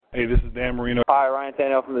Hey, this is Dan Marino. Hi, Ryan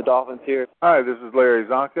Catello from the Dolphins here. Hi, this is Larry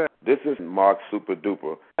Zonka. This is Mark Super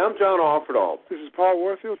Duper. I'm John Offerdahl. This is Paul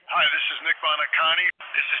Warfield. Hi, this is Nick Bonacani.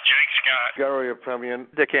 This is Jake Scott. Gary Premian.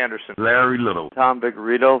 Dick Anderson. Larry Little. Tom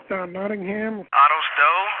Vigorito. Don Nottingham. Otto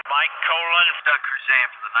Stowe. Mike Colon. Doug Cruzan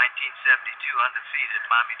from the 1972 undefeated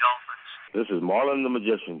Miami Dolphins. This is Marlon the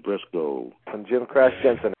Magician Briscoe. I'm Jim Crash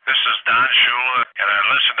Jensen. This is Don Shula, and I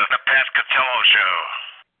listen to the Pat Catello Show.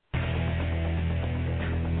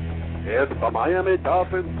 It's the Miami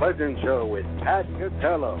Dolphins Legend Show with Pat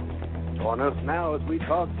Catello. Join us now as we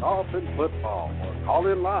talk Dolphin football or call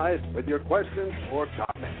in live with your questions or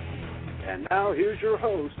comments. And now here's your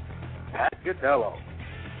host, Pat Catello.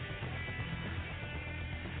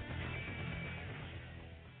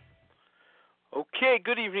 Okay,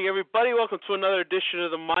 good evening, everybody. Welcome to another edition of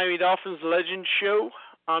the Miami Dolphins Legend Show.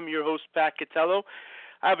 I'm your host, Pat Catello.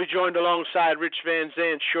 I'll be joined alongside Rich Van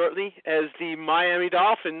Zandt shortly as the Miami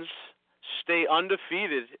Dolphins stay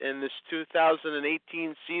undefeated in this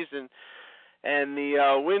 2018 season, and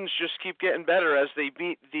the wins just keep getting better as they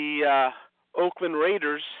beat the Oakland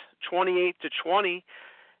Raiders 28-20,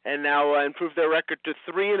 and now improve their record to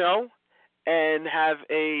 3-0, and have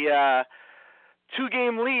a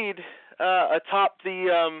two-game lead atop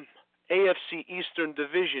the AFC Eastern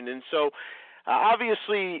Division. And so,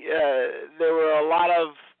 obviously, there were a lot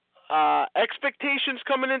of expectations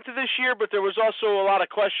coming into this year, but there was also a lot of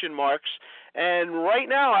question marks. And right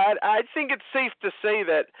now, I think it's safe to say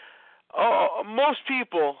that most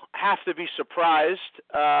people have to be surprised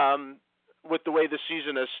with the way the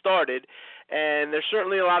season has started. And there's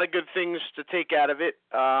certainly a lot of good things to take out of it.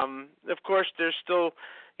 Of course, there's still,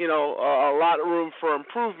 a lot of room for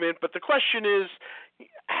improvement. But the question is,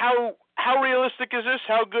 how realistic is this?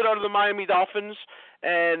 How good are the Miami Dolphins?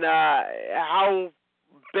 And how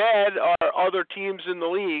bad are other teams in the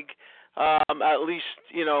league, at least,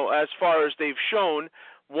 as far as they've shown?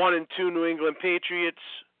 1-2 New England Patriots,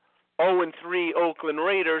 0-3 Oakland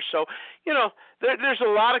Raiders. So, there's a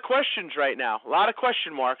lot of questions right now, a lot of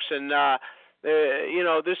question marks. And,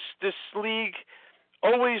 this league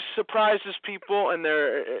always surprises people, and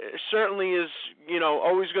there certainly is,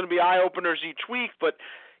 always going to be eye-openers each week. But,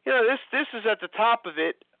 this is at the top of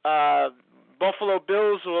it. Buffalo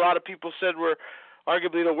Bills, who a lot of people said were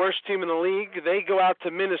arguably the worst team in the league, they go out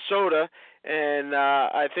to Minnesota, and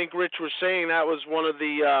I think Rich was saying that was one of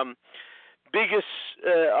the biggest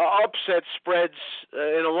upset spreads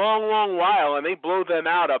in a long, long while, and they blow them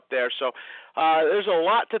out up there. So there's a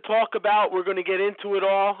lot to talk about. We're going to get into it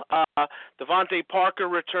all. Devontae Parker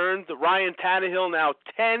returned. Ryan Tannehill now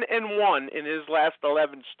 10-1 in his last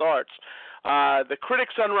 11 starts. The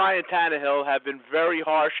critics on Ryan Tannehill have been very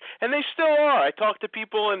harsh, and they still are. I talk to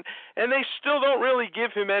people, and they still don't really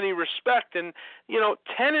give him any respect. And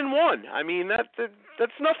 10-1. I mean,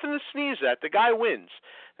 that's nothing to sneeze at. The guy wins,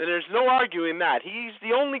 and there's no arguing that. He's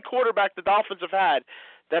the only quarterback the Dolphins have had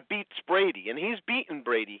that beats Brady, and he's beaten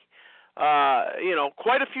Brady,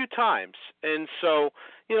 quite a few times. And so,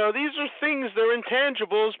 these are things. They're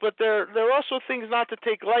intangibles, but they're also things not to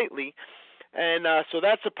take lightly. And so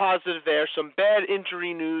that's a positive there. Some bad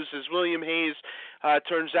injury news as William Hayes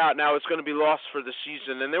turns out now is going to be lost for the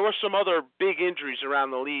season. And there were some other big injuries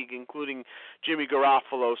around the league, including Jimmy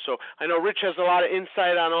Garoppolo. So I know Rich has a lot of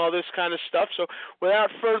insight on all this kind of stuff. So without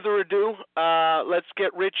further ado, let's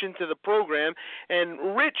get Rich into the program.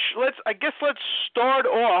 And Rich, let's start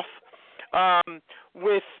off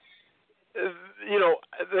with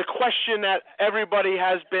the question that everybody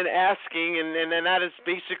has been asking, and that is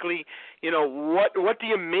basically, what do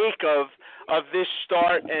you make of this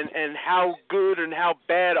start, and how good and how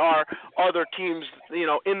bad are other teams,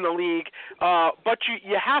 in the league? But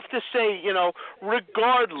you have to say,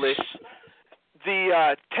 regardless,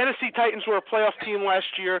 the Tennessee Titans were a playoff team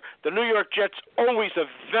last year. The New York Jets, always a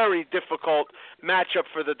very difficult matchup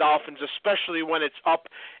for the Dolphins, especially when it's up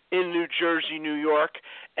in New Jersey, New York.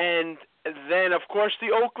 And then, of course,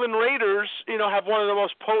 the Oakland Raiders, have one of the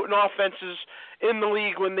most potent offenses in the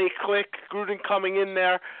league when they click. Gruden coming in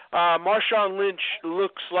there. Marshawn Lynch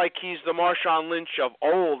looks like he's the Marshawn Lynch of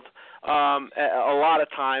old a lot of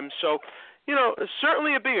times. So,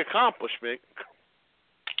 certainly a big accomplishment.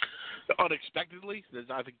 Unexpectedly,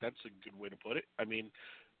 I think that's a good way to put it. I mean,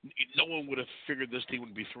 no one would have figured this team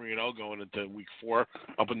would be 3-0 going into Week 4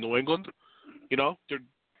 up in New England. They're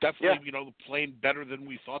definitely, playing better than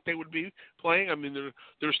we thought they would be playing. I mean,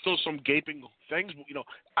 there's still some gaping things, but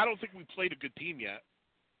I don't think we played a good team yet.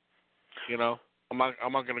 I'm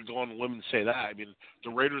not going to go on a limb and say that. I mean, the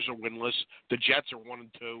Raiders are winless, the Jets are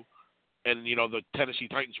 1-2, and the Tennessee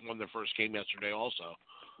Titans won their first game yesterday also.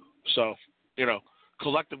 So,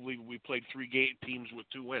 collectively we played 3 teams with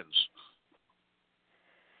 2 wins.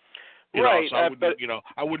 Right, So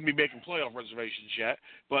I wouldn't be making playoff reservations yet,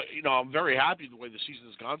 but I'm very happy the way the season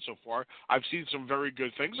has gone so far. I've seen some very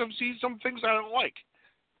good things. I've seen some things I don't like.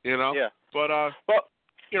 Yeah. But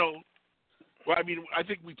well, I mean, I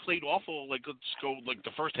think we played awful. Like, let's go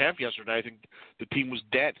the first half yesterday. I think the team was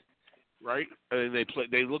dead, right? And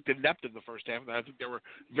they looked inept in the first half, and I think they were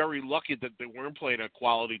very lucky that they weren't playing a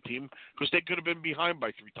quality team because they could have been behind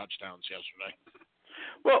by 3 touchdowns yesterday.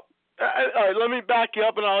 Well. All right, let me back you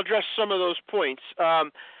up, and I'll address some of those points. I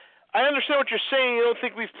understand what you're saying. You don't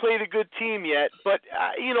think we've played a good team yet, but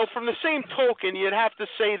from the same token, you'd have to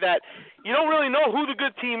say that you don't really know who the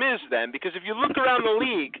good team is then, because if you look around the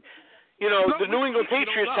league, the New England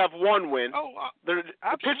Patriots have 1 win. The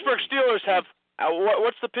Pittsburgh Steelers have.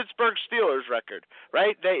 What's the Pittsburgh Steelers record?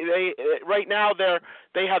 Right? They right now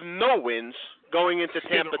they have no wins going into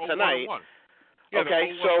Tampa tonight.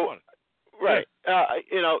 Okay, so. Right.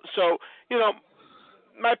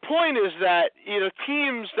 My point is that,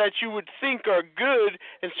 teams that you would think are good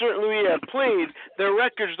and certainly we have played, their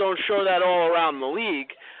records don't show that all around the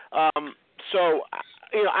league. I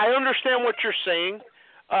understand what you're saying,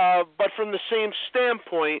 but from the same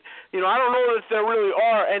standpoint, I don't know if there really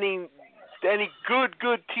are any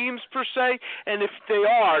good teams per se, and if they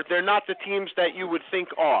are, they're not the teams that you would think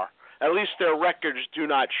are. At least their records do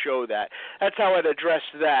not show that. That's how I'd address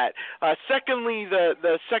that. Secondly,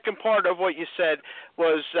 the second part of what you said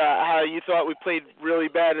was how you thought we played really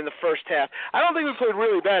bad in the first half. I don't think we played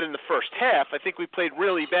really bad in the first half. I think we played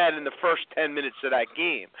really bad in the first 10 minutes of that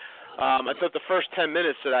game. I thought the first 10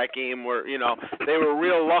 minutes of that game were, they were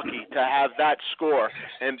real lucky to have that score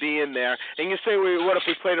and be in there. And you say, what if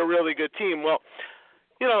we played a really good team? Well,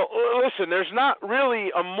 listen, there's not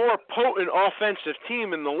really a more potent offensive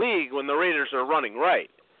team in the league when the Raiders are running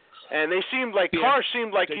right. And they seemed like Carr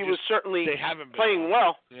seemed like he was certainly playing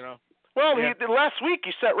well. Well, last week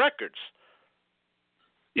he set records.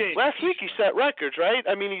 Yeah, last week he set records, right?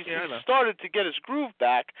 I mean, he started to get his groove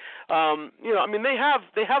back. They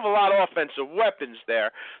have a lot of offensive weapons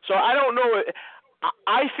there. So I don't know.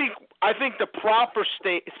 I think the proper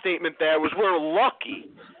statement there was we're lucky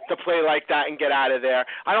to play like that and get out of there.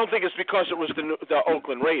 I don't think it's because it was the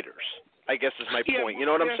Oakland Raiders, I guess is my point. You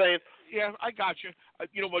know what I'm saying? Yeah, I got you.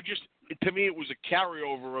 Just to me it was a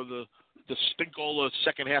carryover of the stinkola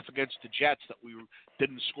second half against the Jets that we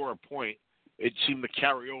didn't score a point. It seemed to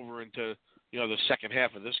carry over into the second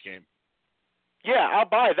half of this game. Yeah, I'll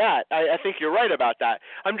buy that. I think you're right about that.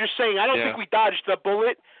 I'm just saying I don't think we dodged the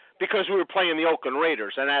bullet because we were playing the Oakland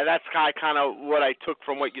Raiders, and that's kind of what I took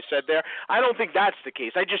from what you said there. I don't think that's the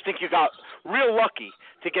case. I just think you got real lucky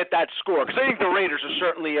to get that score, because I think the Raiders are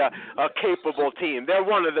certainly a capable team. They're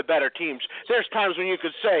one of the better teams. There's times when you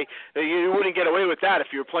could say that you wouldn't get away with that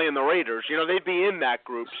if you were playing the Raiders. They'd be in that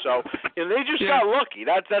group. So they just got lucky.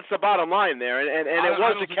 That's the bottom line there, and it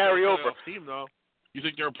was a carryover. Team, though. You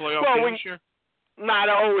think they're a playoff team this year? Not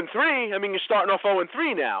 0-3. I mean, you're starting off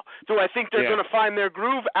 0-3 now. Do I think they're going to find their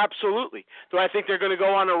groove? Absolutely. Do I think they're going to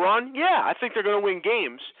go on a run? Yeah, I think they're going to win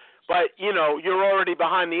games. But, you're already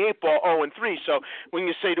behind the 8 ball 0-3. So when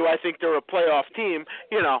you say, do I think they're a playoff team,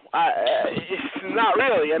 not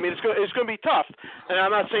really. I mean, it's going to be tough. And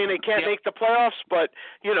I'm not saying they can't make the playoffs, but,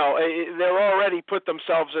 they're already put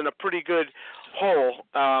themselves in a pretty good hole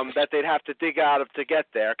that they'd have to dig out of to get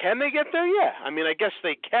there. Can they get there? Yeah. I mean, I guess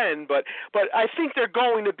they can, but I think they're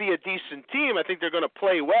going to be a decent team. I think they're going to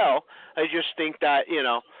play well. I just think that,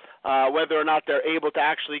 whether or not they're able to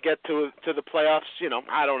actually get to the playoffs,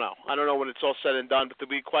 I don't know. I don't know when it's all said and done, but to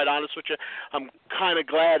be quite honest with you, I'm kind of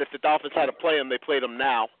glad if the Dolphins had to play them, they played them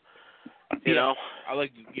now. You know? I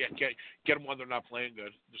like get them when they're not playing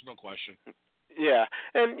good. There's no question. Yeah,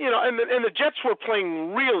 and and the Jets were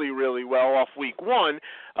playing really, really well off week 1.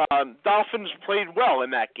 Dolphins played well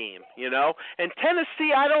in that game, And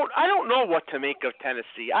Tennessee, I don't know what to make of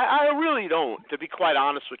Tennessee. I really don't, to be quite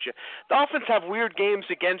honest with you. Dolphins have weird games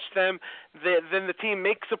against them. Then the team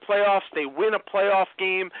makes the playoffs. They win a playoff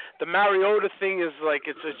game. The Mariota thing is like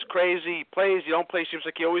it's crazy. He plays, you don't play. Seems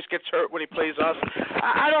like he always gets hurt when he plays us.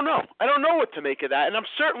 I don't know. I don't know what to make of that. And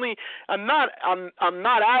I'm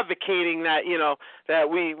not advocating that that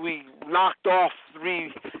we knocked off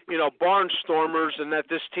 3 barnstormers and that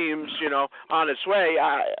this team's on its way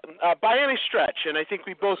by any stretch. And I think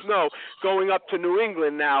we both know going up to New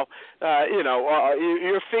England now,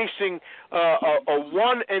 you're facing a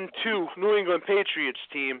 1-2 New England Patriots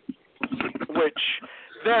team, which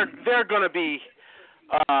they're going to be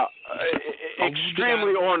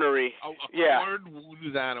extremely ornery. A cornered,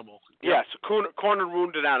 wounded animal. Yes, a cornered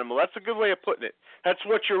wounded animal. That's a good way of putting it. That's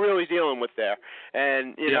what you're really dealing with there.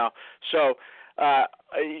 And, you know, so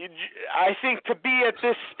I think to be at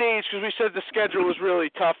this stage, because we said the schedule was really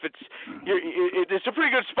tough, it's a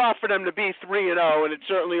pretty good spot for them to be 3-0, and it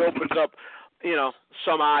certainly opens up, you know,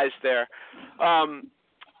 some eyes there.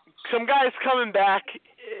 Some guys coming back,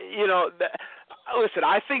 you know, listen,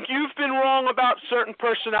 I think you've been wrong about certain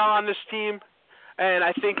personnel on this team, and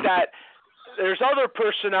I think that there's other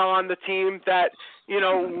personnel on the team that, you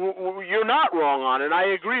know, you're not wrong on, and I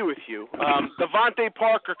agree with you. Devontae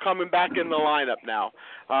Parker coming back in the lineup now.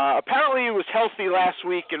 Apparently he was healthy last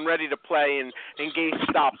week and ready to play, and Gase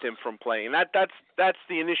stopped him from playing. That's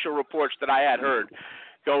the initial reports that I had heard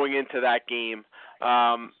going into that game.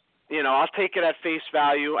 You know, I'll take it at face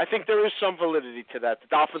value. I think there is some validity to that. The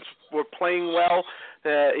Dolphins were playing well.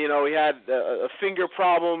 You know, he had a finger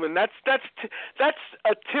problem, and that's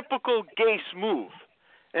a typical Gase move,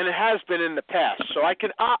 and it has been in the past. So I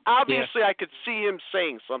could obviously I could see him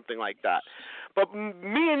saying something like that. But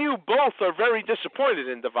me and you both are very disappointed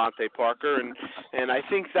in Devontae Parker, and I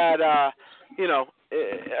think that you know,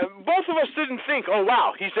 both of us didn't think, oh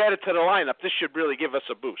wow, he's added to the lineup. This should really give us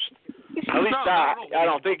a boost. At least I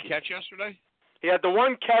don't think. Catch yesterday. He had the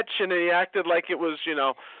one catch, and he acted like it was, you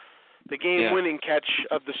know, the game-winning catch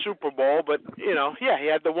of the Super Bowl. But you know, he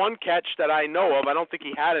had the one catch that I know of. I don't think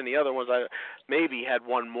he had any other ones. Maybe he had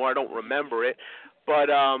one more. I don't remember it. But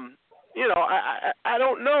you know, I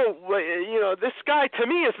don't know. You know, this guy to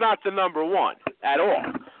me is not the number one at all.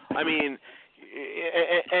 I mean,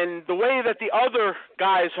 and the way that the other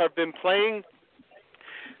guys have been playing,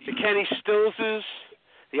 the Kenny Stillses,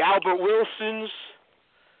 the Albert Wilsons,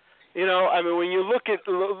 you know, I mean, when you look at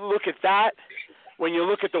that, when you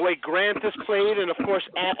look at the way Grant has played, and of course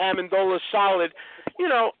Amendola's solid, you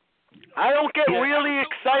know, I don't get really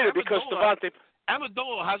excited because Devontae.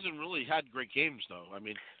 Amendola hasn't really had great games, though. I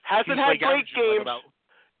mean, hasn't had great games.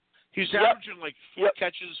 He's averaging like 4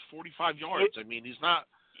 catches, 45 yards. I mean, he's not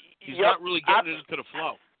really getting into the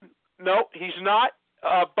flow. No, he's not.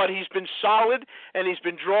 But he's been solid, and he's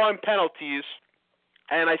been drawing penalties,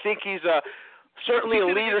 and I think he's certainly a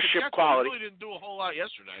leadership quality. He really didn't do a whole lot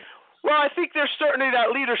yesterday. Well, I think there's certainly that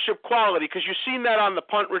leadership quality because you've seen that on the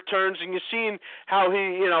punt returns, and you've seen how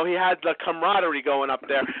he had the camaraderie going up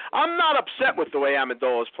there. I'm not upset with the way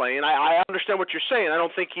Amendola is playing. I understand what you're saying. I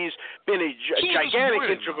don't think he's been a gigantic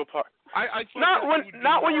integral part. Not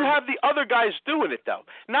when you have the other guys doing it, though.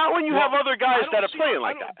 Not when you have other guys that are playing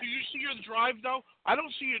like that. Do you see your drive, though? I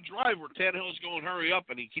don't see a drive where Tannehill's going hurry up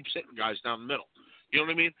and he keeps hitting guys down the middle. You know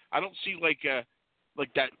what I mean? I don't see like that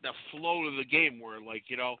flow of the game where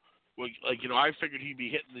I figured he'd be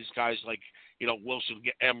hitting these guys like, you know, Wilson,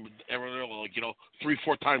 Amarillo, like, you know,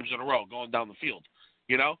 3-4 times in a row going down the field,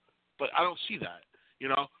 you know? But I don't see that, you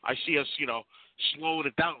know? I see us, you know, slowing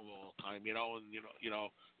it down a little time, you know, and, you know,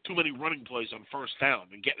 too many running plays on first down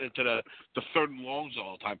and getting into the 3rd and longs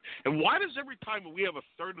all the time. And why does every time we have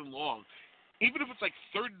a 3rd and long, even if it's like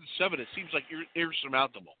 3rd and 7, it seems like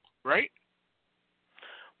insurmountable, right?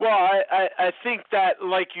 Well, I think that,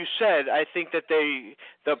 like you said, I think that the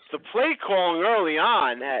play calling early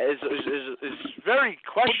on is very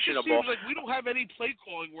questionable. It seems like we don't have any play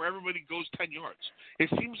calling where everybody goes 10 yards. It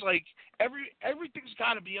seems like everything's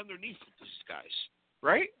got to be underneath with these guys,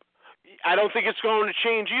 right? I don't think it's going to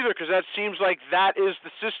change either because that seems like that is the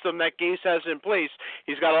system that Gase has in place.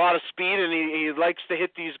 He's got a lot of speed, and he likes to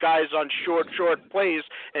hit these guys on short plays,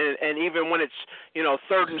 and even when it's, you know,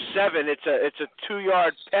 3rd and 7, it's a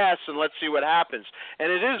 2-yard pass, and let's see what happens.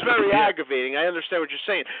 And it is very aggravating. I understand what you're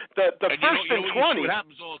saying. The first and 20. What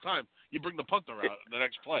happens all the time? You bring the punter out in the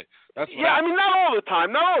next play. That's what happens. I mean, not all the time,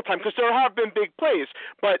 because there have been big plays.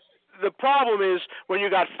 But the problem is when you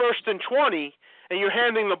got 1st and 20. And you're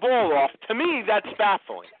handing the ball off. To me, that's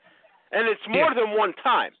baffling, and it's more than one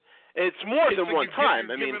time. It's more than one time.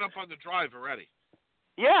 You're giving up on the drive already.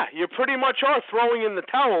 Yeah, you pretty much are throwing in the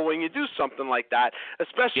towel when you do something like that,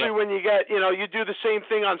 especially when you get, you know, you do the same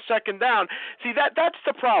thing on 2nd down. See, that's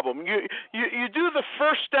the problem. You do the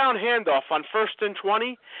first down handoff on 1st and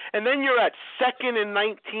 20, and then you're at 2nd and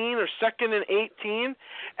 19 or 2nd and 18,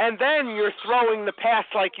 and then you're throwing the pass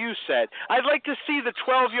like you said. I'd like to see the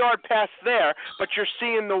 12-yard pass there, but you're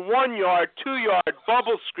seeing the 1-yard, 2-yard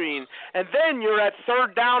bubble screen, and then you're at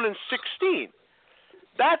 3rd down and 16.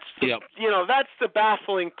 That's that's the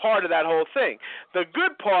baffling part of that whole thing. The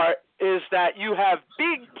good part is that you have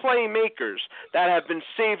big playmakers that have been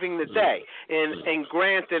saving the day in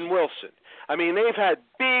Grant and Wilson. I mean, they've had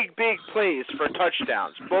big plays for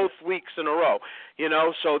touchdowns both weeks in a row,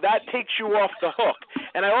 so that takes you off the hook.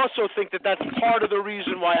 And I also think that that's part of the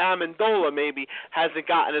reason why Amendola maybe hasn't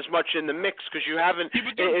gotten as much in the mix, because you haven't. Yeah,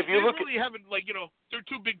 but if you look, really haven't, there are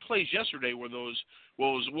two big plays yesterday where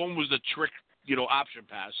one was the trick, option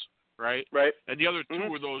pass, right? Right. And the other two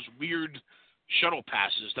were those weird shuttle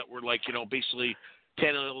passes that were basically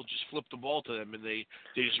Catello just flipped the ball to them and they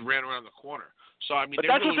just ran around the corner. So I mean, but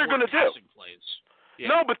that's really what they're going to do. Plays. Yeah.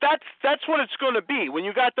 No, but that's what it's going to be when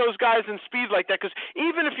you got those guys in speed like that. Because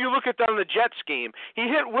even if you look at that on the Jets game, he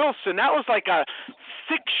hit Wilson. That was like a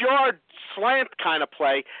 6-yard slant kind of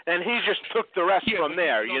play, and he just took the rest from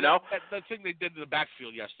there. That thing they did in the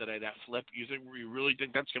backfield yesterday, that flip. You really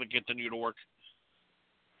think that's going to continue to work?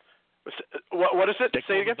 What is it?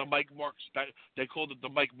 Say again. They called it the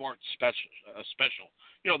Mike Martz special.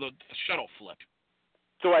 The shuttle flip.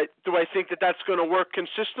 Do I think that that's going to work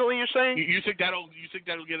consistently? You're saying? You think that'll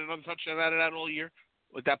get another touchdown out of that all year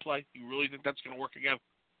with that play? You really think that's going to work again?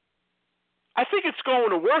 I think it's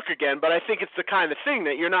going to work again, but I think it's the kind of thing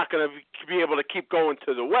that you're not going to be able to keep going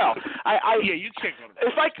to the well. Yeah, you can't go to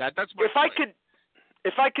the well. That's my point.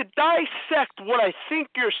 If I could dissect what I think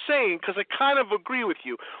you're saying, because I kind of agree with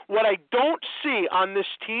you, what I don't see on this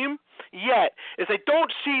team yet is I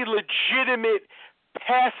don't see legitimate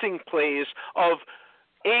passing plays of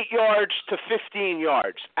 8 yards to 15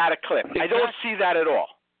 yards at a clip. Exactly. I don't see that at all.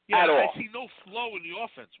 Yeah, at all. I see no flow in the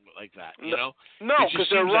offense like that. No, because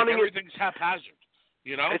they're running everything's haphazard.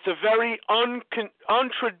 It's a very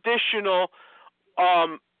untraditional,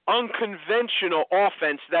 unconventional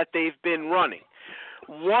offense that they've been running.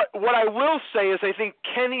 What I will say is I think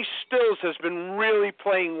Kenny Stills has been really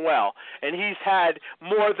playing well, and he's had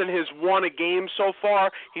more than his one a game so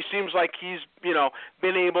far. He seems like he's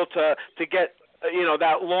been able to get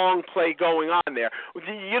that long play going on there.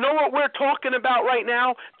 You know what we're talking about right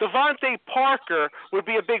now? Devontae Parker would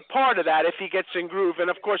be a big part of that if he gets in groove, and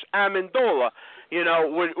of course Amendola,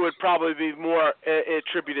 would probably be more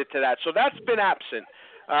attributed to that. So that's been absent.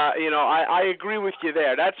 I agree with you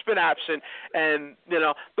there. That's been absent, and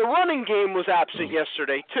the running game was absent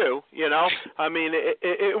yesterday too. I mean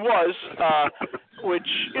it was, which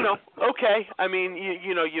okay. I mean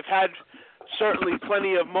you've had certainly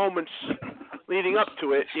plenty of moments leading up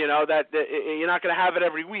to it, that you're not going to have it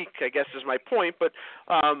every week, I guess is my point. But,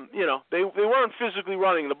 they weren't physically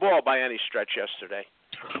running the ball by any stretch yesterday.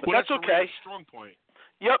 But that's okay. Strong point.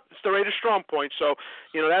 Yep, it's the Raiders' strong point. So,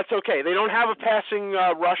 that's okay. They don't have a passing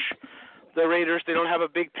rush, the Raiders. They don't have a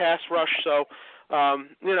big pass rush. So,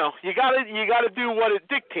 you gotta do what it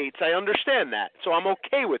dictates. I understand that, so I'm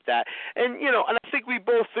okay with that. And and I think we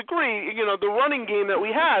both agree. The running game that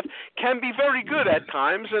we have can be very good at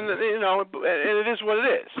times, and and it is what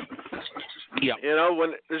it is. Yeah.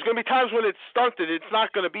 When there's gonna be times when it's stunted, it's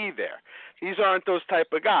not gonna be there. These aren't those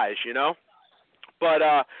type of guys, But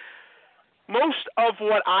most of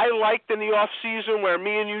what I liked in the off season, where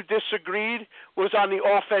me and you disagreed, was on the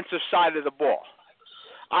offensive side of the ball.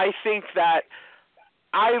 I think that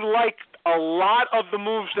I liked a lot of the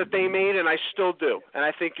moves that they made, and I still do. And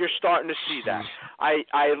I think you're starting to see that. I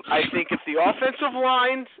think if the offensive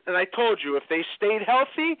line, and I told you, if they stayed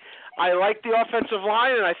healthy, I like the offensive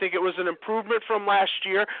line, and I think it was an improvement from last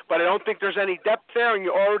year, but I don't think there's any depth there, and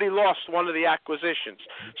you already lost one of the acquisitions.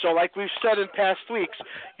 So like we've said in past weeks,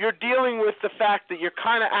 you're dealing with the fact that you're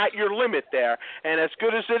kind of at your limit there, and as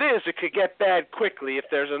good as it is, it could get bad quickly if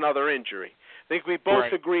there's another injury. I think we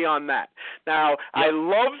both agree on that. Now, yep.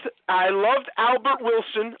 I loved Albert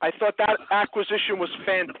Wilson. I thought that acquisition was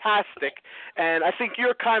fantastic, and I think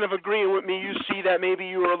you're kind of agreeing with me. You see that maybe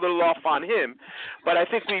you were a little off on him, but I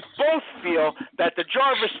think we both feel that the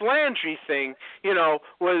Jarvis Landry thing,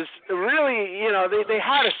 was really, they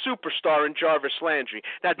had a superstar in Jarvis Landry.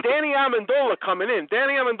 Now, Danny Amendola coming in.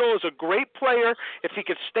 Danny Amendola is a great player. If he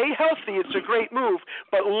could stay healthy, it's a great move,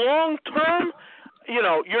 but long term,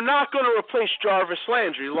 you're not going to replace Jarvis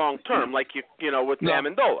Landry long term like with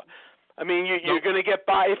Amendola. I mean, you're going to get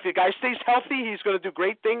by. If the guy stays healthy, he's going to do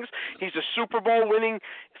great things. He's a Super Bowl winning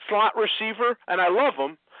slot receiver, and I love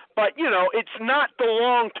him. But, it's not the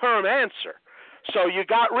long-term answer. So you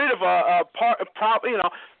got rid of a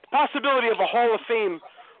possibility of a Hall of Fame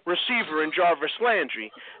receiver in Jarvis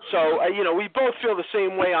Landry. So, we both feel the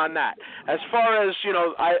same way on that. As far as,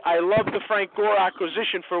 I love the Frank Gore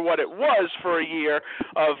acquisition for what it was for a year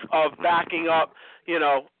of backing up,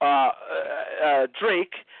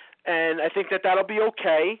 Drake. And I think that that'll be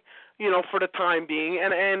okay, for the time being.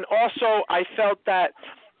 And also I felt that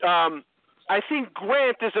I think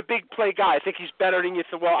Grant is a big play guy. I think he's better than you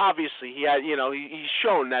think. Well, obviously, he's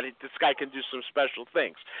shown that this guy can do some special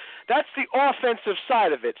things. That's the offensive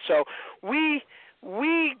side of it. So we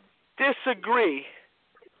disagree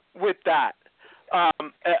with that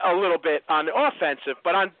a little bit on the offensive,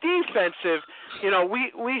 but on defensive,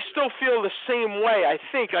 we still feel the same way. I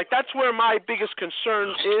think that's where my biggest concern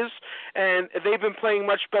is, and they've been playing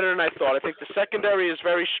much better than I thought. I think the secondary is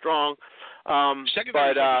very strong.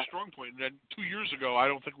 Secondary is a strong point. And 2 years ago, I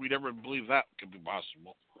don't think we'd ever believe that could be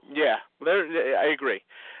possible. Yeah, I agree.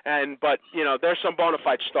 But there's some bona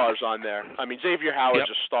fide stars on there. I mean, Xavier Howard's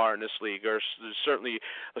a star in this league, or certainly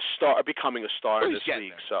a star, becoming a star in this league.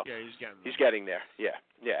 There. So yeah, he's getting there. Yeah,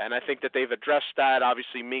 and I think that they've addressed that.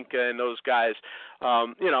 Obviously, Minka and those guys.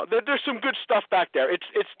 There's some good stuff back there.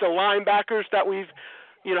 It's the linebackers that we've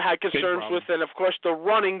had concerns with, and of course the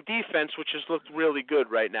running defense, which has looked really good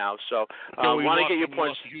right now. So want to get your points. We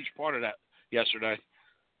lost a huge part of that yesterday.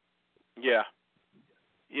 Yeah.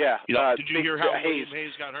 Yeah. Did you hear how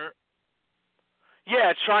Hayes got hurt?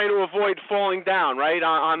 Yeah, trying to avoid falling down, right?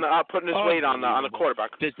 On putting his weight on the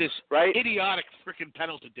quarterback. This right? idiotic freaking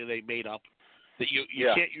penalty that they made up that you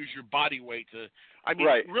can't use your body weight to. I mean,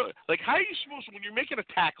 right. Really, how are you supposed to, when you're making a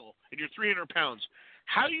tackle and you're 300 pounds?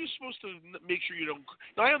 How are you supposed to make sure you don't?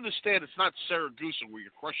 Now I understand it's not Saragusa where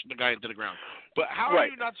you're crushing the guy into the ground, but how are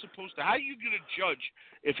you not supposed to? How are you going to judge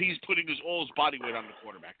if he's putting all his body weight on the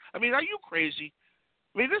quarterback? I mean, are you crazy?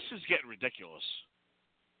 I mean, this is getting ridiculous.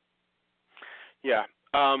 Yeah.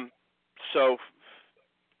 I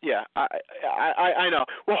know.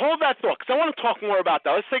 Well, hold that thought, because I want to talk more about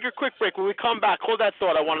that. Let's take a quick break. When we come back, hold that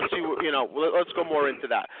thought. I want to see, let's go more into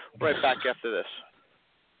that. Right back after this.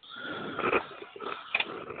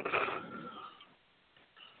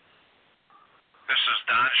 This is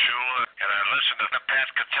Don Shula, and I listen to the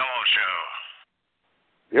Pat Catello Show.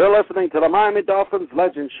 You're listening to the Miami Dolphins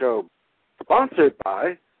Legend Show, sponsored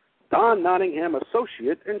by Don Nottingham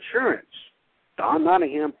Associates Insurance. Don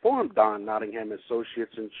Nottingham formed Don Nottingham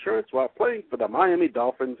Associates Insurance while playing for the Miami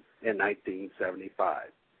Dolphins in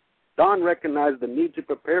 1975. Don recognized the need to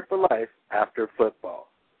prepare for life after football.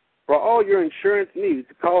 For all your insurance needs,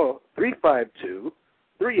 call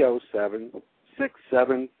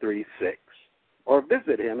 352-307-6736 or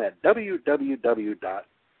visit him at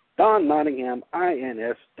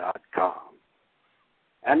www.donnottinghamins.com.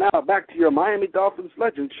 And now back to your Miami Dolphins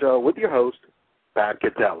Legend Show with your host, Pat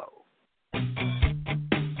Catello.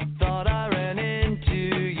 Thought I ran into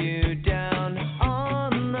you down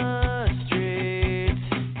on the street.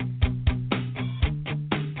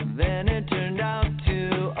 Then it turned out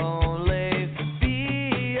to only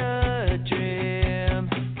be a dream.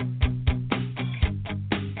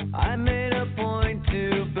 I made a point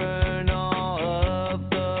to burn all of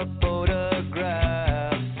the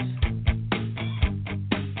photographs.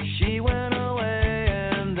 She went away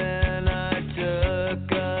and then I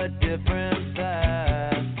took a different path.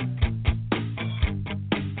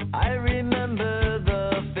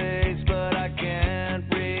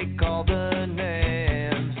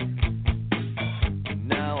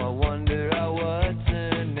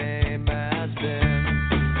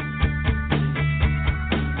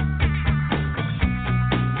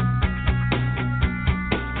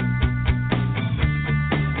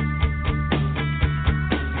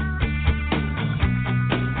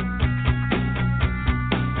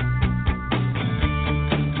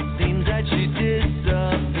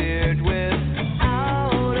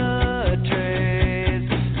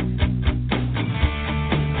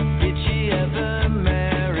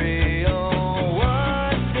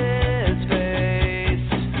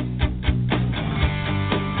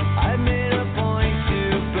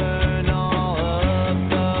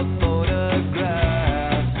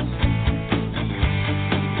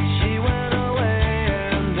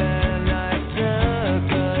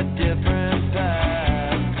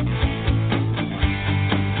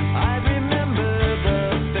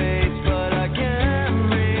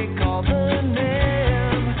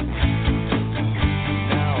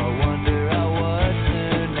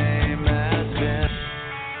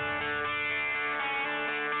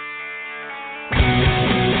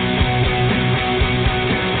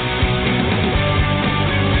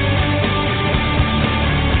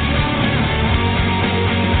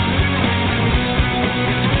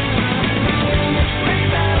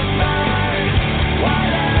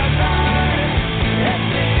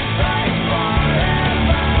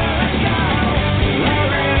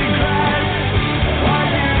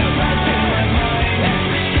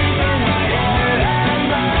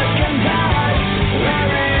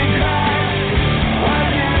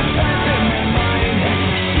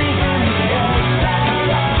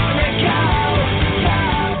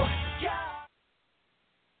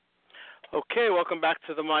 welcome back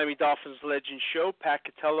to the Miami Dolphins Legend Show. Pat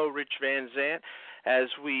Catello, Rich Van Zant, as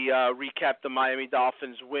we recap the Miami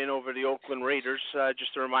Dolphins win over the Oakland Raiders.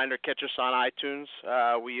 Just a reminder, catch us on iTunes.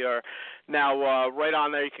 We are now right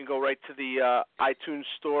on there. You can go right to the iTunes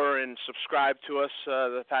store and subscribe to us,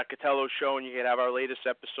 the Pat Catello Show, and you can have our latest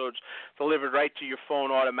episodes delivered right to your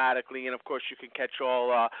phone automatically. And, of course, you can catch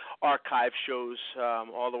all archive shows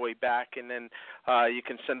all the way back. And then you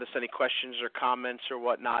can send us any questions or comments or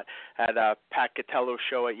whatnot at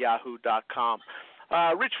patcatelloshow@yahoo.com.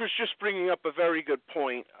 Rich was just bringing up a very good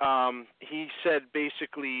point. He said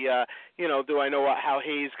basically, do I know how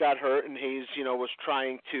Hayes got hurt? And Hayes, was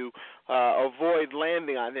trying to avoid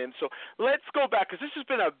landing on him. So let's go back, because this has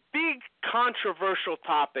been a big controversial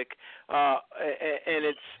topic, and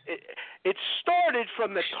it started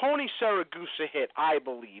from the Tony Siragusa hit, I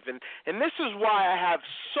believe. And this is why I have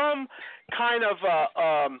some kind of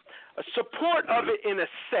a support of it in a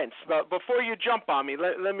sense. But before you jump on me,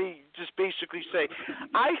 let me just basically say,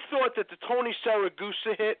 I thought that the Tony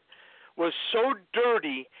Siragusa hit was so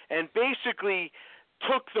dirty and basically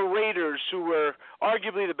took the Raiders, who were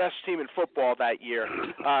arguably the best team in football that year.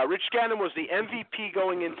 Rich Gannon was the MVP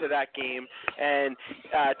going into that game, and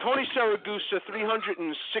Tony Siragusa,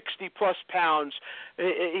 360-plus pounds,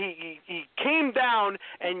 he came down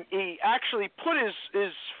and he actually put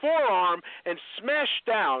his forearm and smashed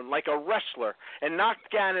down like a wrestler and knocked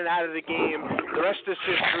Gannon out of the game. The rest is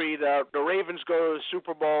history. The Ravens go to the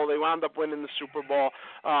Super Bowl. They wound up winning the Super Bowl.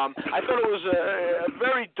 I thought it was a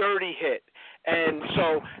very dirty hit. And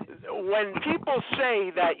so when people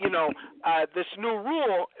say that, this new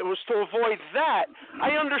rule was to avoid that,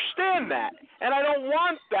 I understand that. And I don't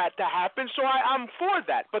want that to happen, so I'm for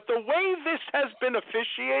that. But the way this has been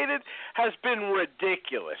officiated has been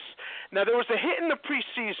ridiculous. Now, there was a hit in the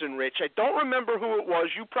preseason, Rich. I don't remember who it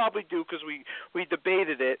was. You probably do, because we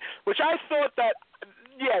debated it, which I thought that,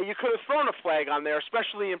 yeah, you could have thrown a flag on there,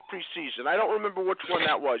 especially in preseason. I don't remember which one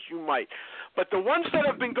that was. You might. But the ones that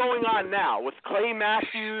have been going on now with Clay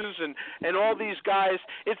Matthews and all these guys,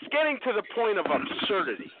 it's getting to the point of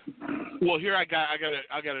absurdity. Well, here I got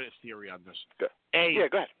a theory on this. Go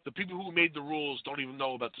ahead. The people who made the rules don't even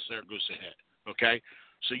know about the Siragusa hit. Okay,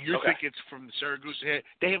 so you think it's from the Siragusa hit?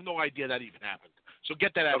 They have no idea that even happened. So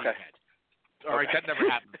get that out of your head. All right, that never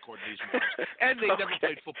happened according to these morons. And they never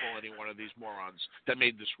played football, any one of these morons that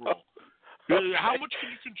made this rule. How much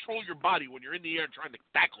can you control your body when you're in the air trying to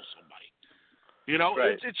tackle somebody?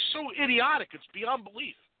 It's so idiotic. It's beyond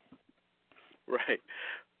belief. Right.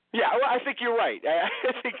 Yeah, well, I think you're right. I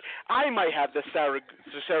think I might have the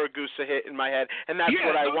Siragusa hit in my head, and that's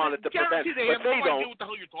what I wanted to prevent. They but have they no don't. idea what the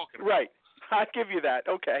hell you're talking about. Right. I'll give you that.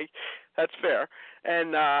 Okay, that's fair.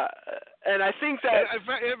 And I think that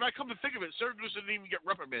if I come to think of it, Siragusa didn't even get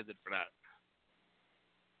reprimanded for that.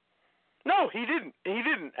 No, he didn't. He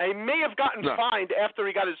may have gotten fined after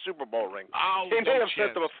he got his Super Bowl ring. Oh, they may have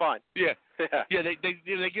sent him a fine. Yeah. Yeah. They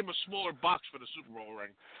give him a smaller box for the Super Bowl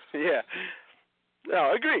ring. Yeah.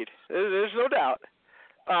 No, agreed. There's no doubt.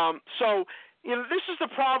 So, this is the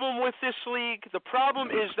problem with this league. The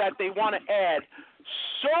problem is that they want to add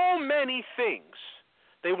so many things.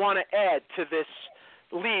 They want to add to this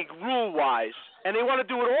league rule-wise, and they want to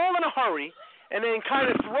do it all in a hurry, and then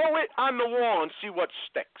kind of throw it on the wall and see what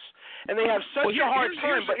sticks. And they have such a hard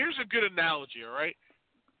time. But here's a good analogy, all right?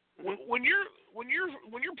 Mm-hmm. When you're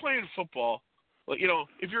playing football,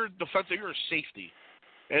 if you're a defensive, you're a safety,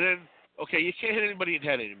 and then you can't hit anybody in the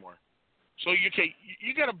head anymore. So you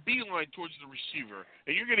got a beeline towards the receiver,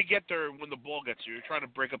 and you're going to get there when the ball gets you. You're trying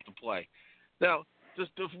to break up the play. Now the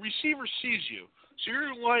receiver sees you, so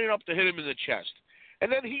you're lining up to hit him in the chest,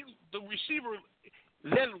 and then the receiver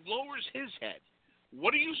then lowers his head.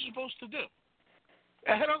 What are you supposed to do?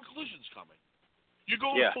 A head-on collision's coming. You're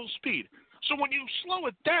going full speed. So when you slow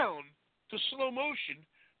it down to slow motion,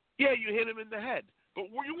 you hit him in the head. But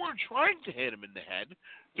you weren't trying to hit him in the head.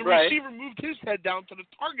 The receiver moved his head down to the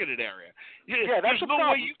targeted area. That's there's no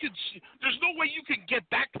way you can. There's no way you can get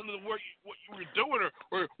back to what you were doing,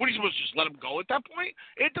 or what are you supposed to just let him go at that point?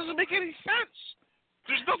 It doesn't make any sense.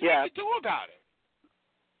 There's nothing you can do about it.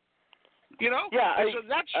 So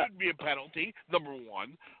that shouldn't be a penalty. Number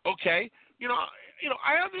one, okay.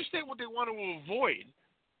 I understand what they want to avoid,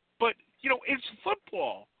 but it's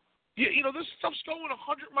football. This stuff's going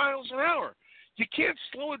 100 miles an hour. You can't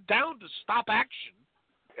slow it down to stop action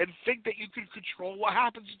and think that you can control what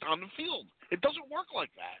happens on the field. It doesn't work like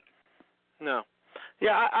that. No.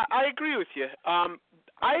 Yeah, I agree with you. I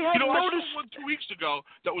had noticed I saw one 2 weeks ago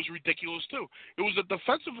that was ridiculous too. It was a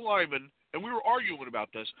defensive lineman, and we were arguing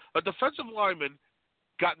about this. A defensive lineman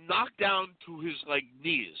got knocked down to his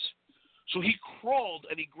knees. So he crawled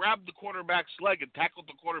and he grabbed the quarterback's leg and tackled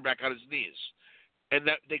the quarterback on his knees, and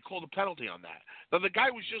that they called a penalty on that. Now the guy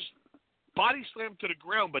was just body slammed to the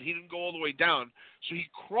ground, but he didn't go all the way down. So he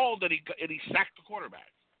crawled and he sacked the quarterback,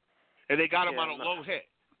 and they got him on a low hit.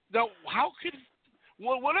 Now how could?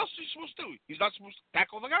 Well, what else is he supposed to do? He's not supposed to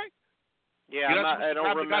tackle the guy? Yeah, I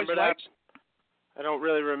don't remember that. I don't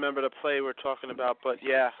really remember the play we're talking about, but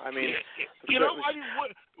yeah, I mean,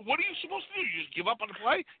 what are you supposed to do? You just give up on the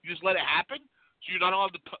play? You just let it happen? So you're not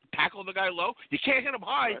allowed to tackle the guy low? You can't hit him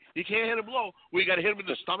high. Right. You can't hit him low. Well, you got to hit him in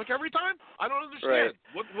the stomach every time? I don't understand.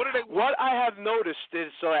 Right. What I have noticed is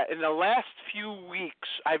in the last few weeks,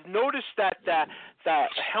 I've noticed that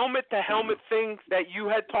helmet-to-helmet thing that you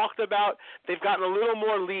had talked about, they've gotten a little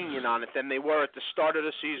more lenient on it than they were at the start of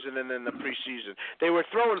the season and in the preseason. They were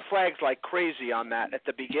throwing flags like crazy on that at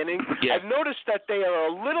the beginning. Yeah. I've noticed that they are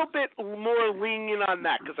a little bit more lenient on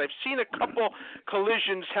that because I've seen a couple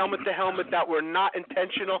collisions helmet-to-helmet that were not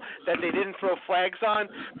intentional, that they didn't throw flags on,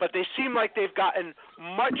 but they seem like they've gotten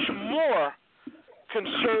much more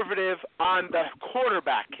conservative on the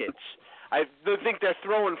quarterback hits. I think they're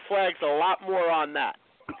throwing flags a lot more on that.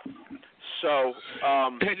 So,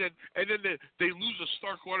 and then they lose a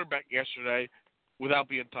star quarterback yesterday without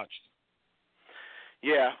being touched.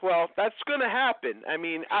 Yeah, well, that's going to happen. I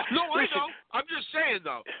mean, I know. I'm just saying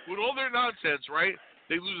though, with all their nonsense, right?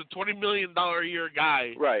 They lose a $20 million a year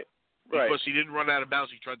guy, right? Because he didn't run out of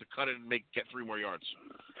bounds. He tried to cut it and get 3 more yards.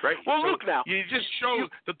 Right? Well, so look now. You just show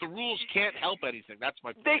that the rules can't help anything. That's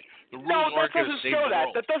my point. The rules that doesn't show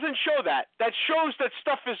that. World. That doesn't show that. That shows that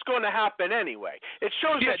stuff is going to happen anyway. It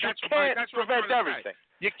shows that you can't prevent everything.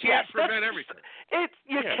 You can't prevent everything.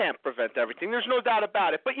 You can't prevent everything. There's no doubt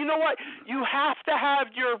about it. But you know what? You have to have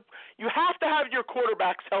your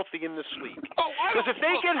quarterbacks healthy in this league. Because if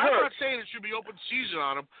they get hurt, I'm not saying it should be open season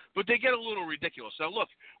on them, but they get a little ridiculous. Now look,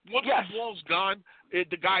 once the ball's gone,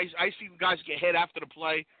 I see the guys get hit after the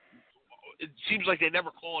play. It seems like they never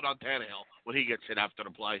call it on Tannehill when he gets hit after the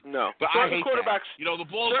play. No, but I hate quarterbacks. That. The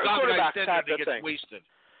ball's gone and it gets wasted.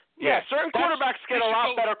 Yeah, certain quarterbacks get a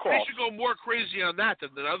lot better calls. They should go more crazy on that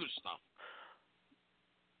than other stuff.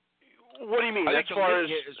 What do you mean? I think as far as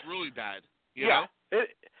it's really bad. You know? It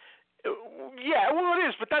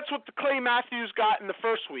is, but that's what the Clay Matthews got in the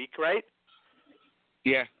first week, right?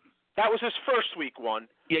 Yeah. That was his first week one.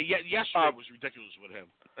 Yeah, yesterday was ridiculous with him.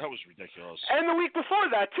 That was ridiculous. And the week before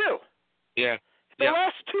that, too. Yeah. The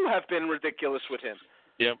last two have been ridiculous with him.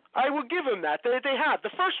 Yep. I will give him that. They have.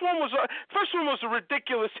 The first one was a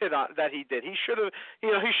ridiculous hit that he did. He should have.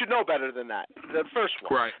 He should know better than that. The first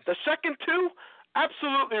one. Right. The second two,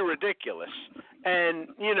 absolutely ridiculous. And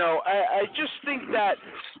I just think that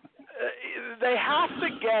they have to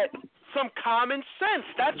get some common sense.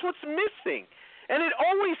 That's what's missing. And it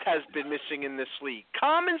always has been missing in this league.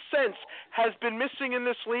 Common sense has been missing in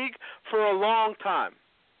this league for a long time.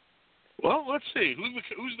 Well, let's see.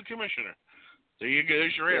 Who's the commissioner? There you go.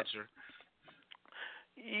 There's your answer.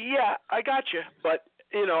 Yeah, I got you. But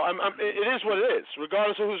it is what it is.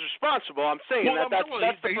 Regardless of who's responsible, I'm saying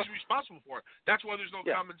he's responsible for it. That's why there's no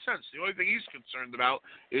common sense. The only thing he's concerned about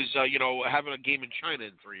is having a game in China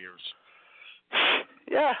in 3 years.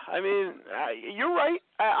 Yeah, I mean, you're right.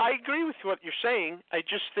 I agree with what you're saying. I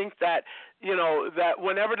just think that, that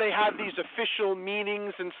whenever they have these official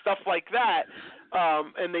meetings and stuff like that,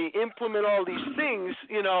 and they implement all these things,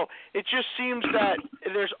 it just seems that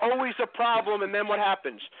there's always a problem, and then what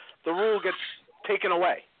happens? The rule gets taken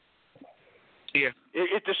away. Yeah.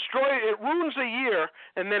 It ruins a year,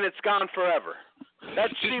 and then it's gone forever.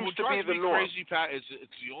 That seems to be the norm. Crazy, Pat, it's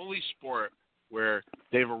the only sport where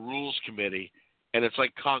they have a rules committee, and it's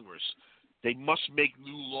like Congress. They must make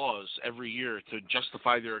new laws every year to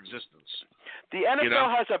justify their existence. The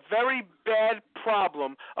NFL has a very bad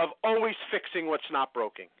problem of always fixing what's not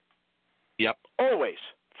broken. Yep. Always.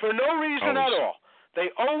 For no reason at all. They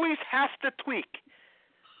always have to tweak.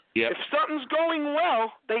 Yep. If something's going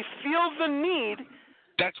well, they feel the need to break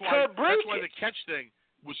That's why it. The catch thing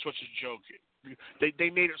was such a joke. They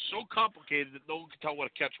made it so complicated that no one could tell what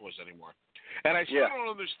a catch was anymore. And I still don't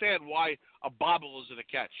understand why a bobble isn't a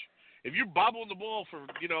catch. If you're bobbling the ball for,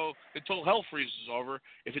 until hell freezes over,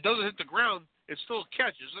 if it doesn't hit the ground, it's still a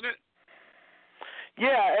catch, isn't it?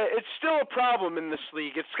 Yeah, it's still a problem in this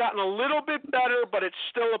league. It's gotten a little bit better, but it's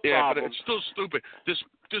still a problem. Yeah, but it's still stupid. This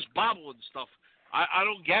bobbling stuff, I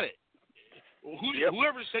don't get it.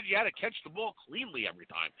 Whoever said you had to catch the ball cleanly every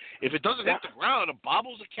time? If it doesn't hit the ground, a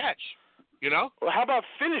bobble's a catch. Well, how about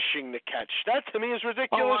finishing the catch? That to me is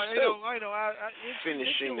ridiculous too. I know. It's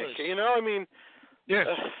finishing ridiculous. the catch. I mean,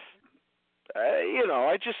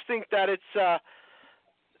 I just think that it's. I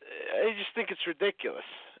just think it's ridiculous.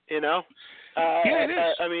 You know? Yeah, it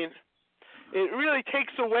is. I mean, it really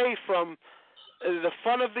takes away from the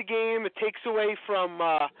fun of the game. It takes away from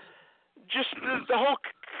just the whole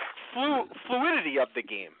fluidity of the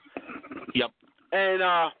game. Yep. And,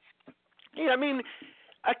 yeah, I mean,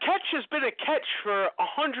 a catch has been a catch for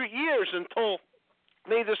 100 years until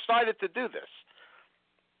they decided to do this.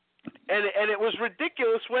 And it was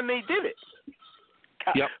ridiculous when they did it.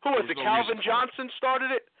 Yep. Who was it? Calvin Johnson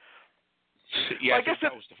started it? Yeah, I guess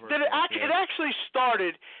that was the first it one. actually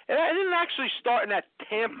started. It didn't actually start in that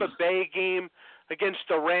Tampa Bay game against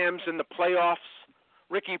the Rams in the playoffs.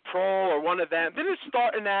 Ricky Prohl or one of them. Didn't it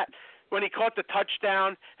start in that when he caught the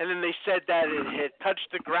touchdown, and then they said that it had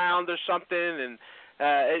touched the ground or something? And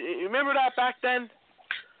you remember that back then?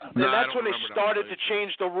 No, and that's when they started to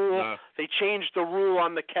change the rule. No. They changed the rule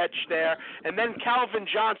on the catch there. And then Calvin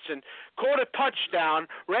Johnson caught a touchdown,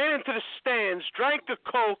 ran into the stands, drank a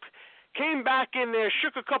Coke, came back in there,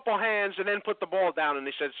 shook a couple hands, and then put the ball down, and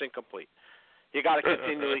they said it's incomplete. You got to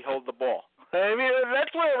continually hold the ball. I mean,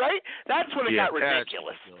 that's where, right? That's when it got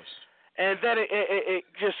ridiculous. And then it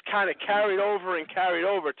just kind of carried over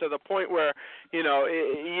to the point where, you know,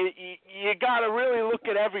 you got to really look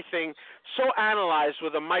at everything so analyzed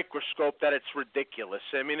with a microscope that it's ridiculous.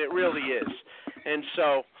 I mean, it really is. And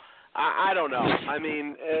so, I don't know. I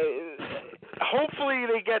mean, hopefully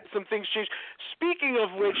they get some things changed. Speaking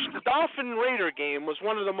of which, the Dolphin-Raider game was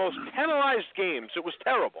one of the most penalized games. It was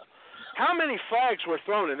terrible. How many flags were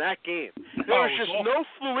thrown in that game? There was just no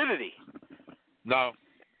fluidity. No.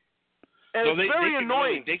 And so it's very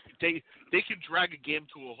annoying. Really, they can drag a game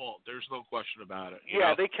to a halt. There's no question about it. You yeah,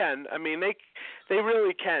 know? they can. I mean, they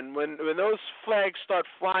really can. When those flags start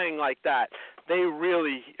flying like that, they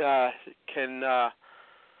really can.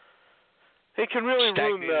 They can really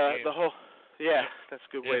ruin the whole. Yeah, that's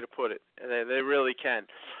a good way to put it. They really can.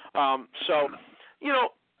 So, you know,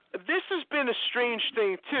 this has been a strange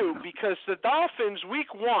thing too, because the Dolphins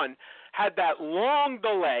week 1 had that long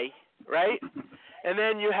delay, right? And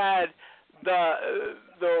then you had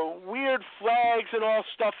the weird flags and all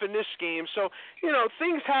stuff in this game. So, you know,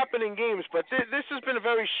 things happen in games, but this has been a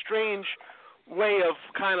very strange way of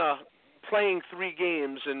kind of playing 3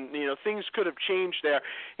 games, and, you know, things could have changed there.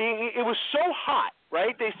 It was so hot,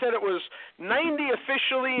 right? They said it was 90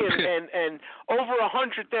 officially and over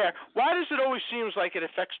 100 there. Why does it always seem like it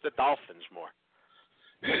affects the Dolphins more?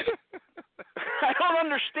 I don't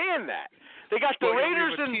understand that. They got the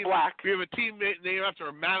Raiders in black. We have a team named after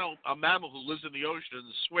a mammal who lives in the ocean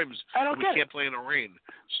and swims. I don't get it. We can't play in the rain.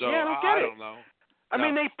 So yeah, I don't know. I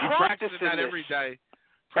mean, they practice that this every day.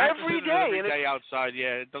 Every day outside.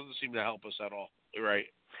 Yeah, it doesn't seem to help us at all. You're right.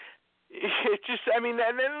 It just, I mean,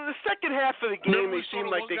 and then the second half of the game, they seemed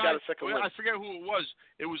like they got a second win. I forget who it was.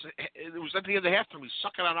 It was at the end of halftime. He's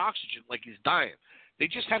sucking on oxygen like he's dying. They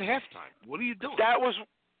just had halftime. What are you doing? That was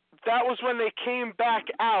when they came back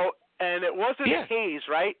out, and it wasn't Hayes,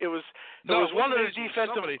 right? It was one of the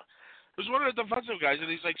defensive. It was one of the defensive guys,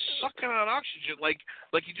 and he's like sucking on oxygen like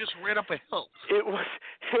he just ran up a hill. It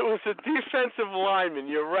was a defensive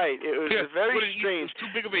lineman. You're right. It was very strange.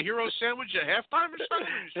 Too big of a hero sandwich at halftime or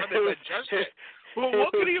something? Well,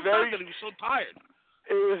 what could he have done that he was so tired?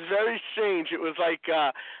 It was very strange. It was like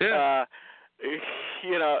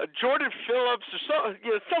you know, Jordan Phillips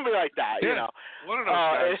or somebody like that. You know, one of those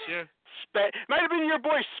guys. Yeah. Might have been your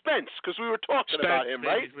boy Spence, because we were talking about him,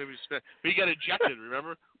 right? Maybe Spence. But he got ejected,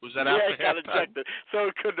 remember? Was that after he got ejected. So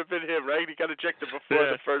it couldn't have been him, right? He got ejected before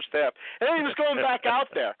the first half. And then he was going back out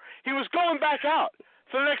there. He was going back out.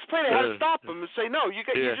 So the next play, they had to stop him and say, no, you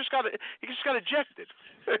just got ejected.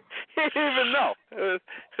 He didn't even know. It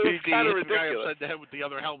was kind of ridiculous. He upside the head with the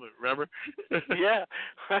other helmet, remember? Yeah,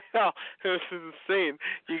 I know. It was insane.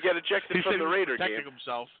 You get ejected from the Raider game. Protecting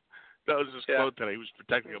himself. That was his quote today. He was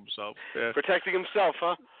protecting himself. Yeah. Protecting himself,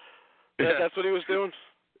 huh? Yeah. That's what he was doing?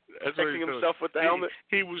 Protecting himself with the helmet?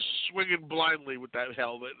 He was swinging blindly with that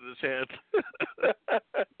helmet in his hand.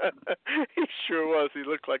 He sure was. He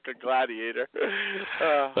looked like a gladiator.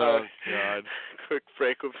 Oh, God. Quick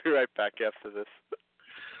break. We'll be right back after this.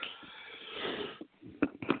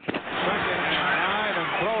 Second and 9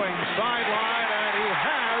 and throwing sideline, and he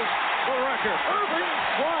has the record. Irving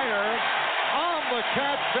Fryar on the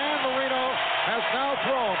catch. Dan Marino has now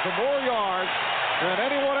thrown for more yards than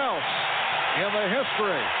anyone else in the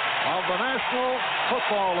history of the National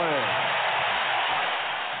Football League.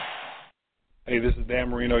 Hey, this is Dan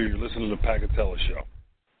Marino. You're listening to the Catello Show.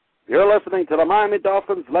 You're listening to the Miami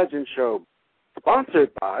Dolphins Legend Show,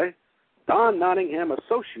 sponsored by Don Nottingham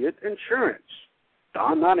Associate Insurance.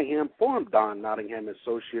 Don Nottingham formed Don Nottingham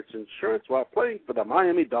Associates Insurance while playing for the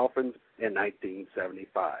Miami Dolphins in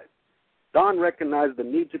 1975. Don recognized the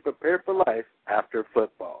need to prepare for life after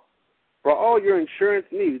football. For all your insurance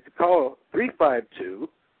needs, call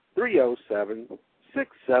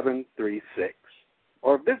 352-307-6736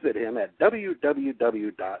 or visit him at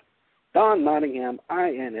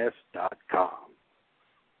www.donnottinghamins.com.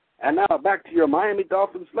 And now back to your Miami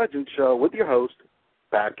Dolphins Legend Show with your host,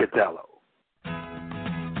 Pat Catello.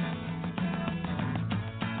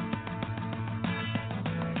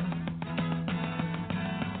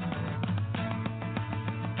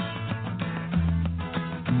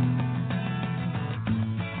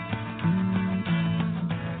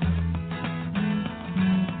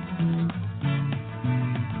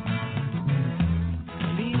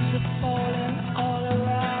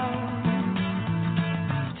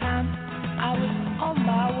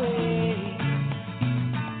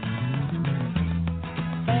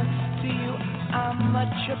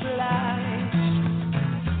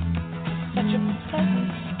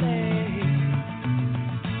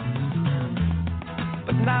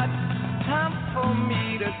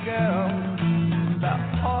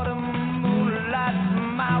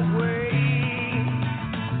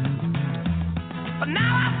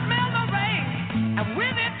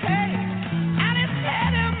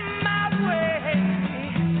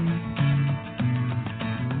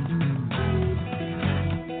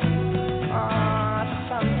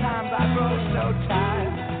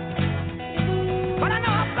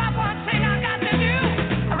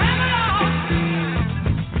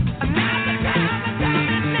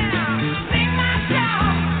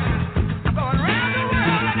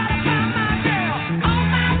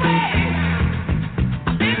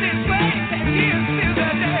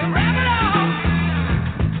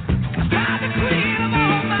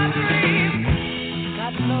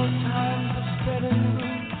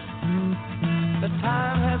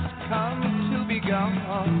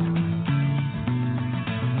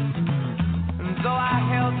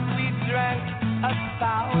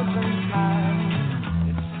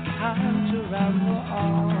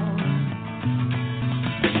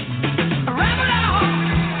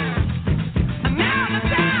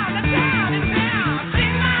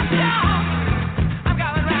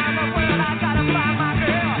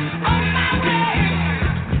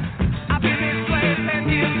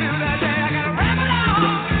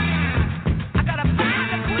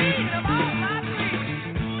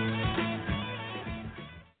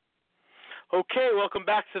 Okay, welcome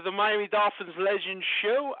back to the Miami Dolphins Legend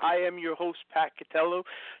Show. I am your host, Pat Catello,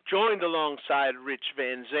 joined alongside Rich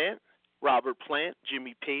Van Zant, Robert Plant,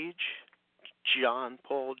 Jimmy Page, John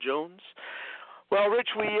Paul Jones. Well, Rich,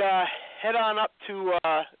 we head on up to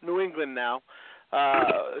New England now.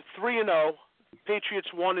 3-0, Patriots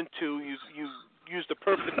 1-2. You used the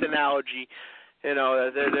perfect analogy. You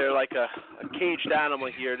know, they're like a caged animal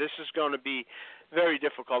here. This is going to be very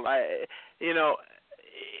difficult.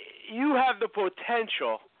 You have the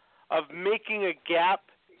potential of making a gap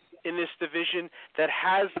in this division that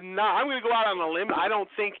has not. I'm going to go out on a limb. I don't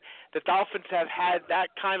think the Dolphins have had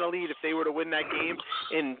that kind of lead if they were to win that game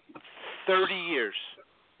in 30 years.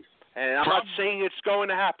 And I'm not saying it's going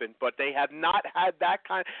to happen, but they have not had that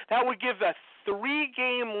kind. That would give a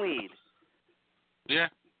 3-game lead. Yeah.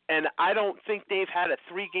 And I don't think they've had a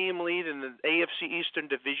 3-game lead in the AFC Eastern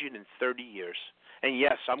Division in 30 years. And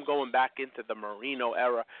yes, I'm going back into the Marino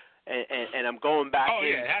era. And I'm going back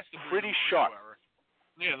it has to be pretty sharp.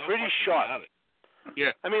 Yeah, no pretty sharp.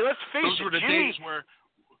 Yeah. I mean, let's face it. Those are the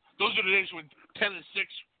days when 10-6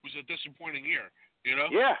 was a disappointing year. You know.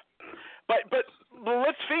 Yeah, but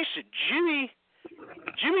let's face it. Jimmy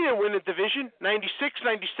didn't win the division. 96,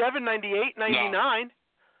 97, 98, 99.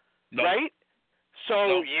 No. Right.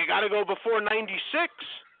 So you got to go before 96.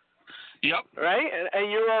 Yep. Right,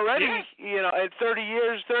 and you're already at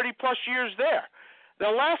 30 plus years there. The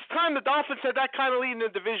last time the Dolphins had that kind of lead in the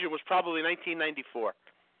division was probably 1994.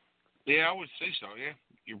 Yeah, I would say so, yeah.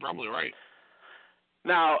 You're probably right.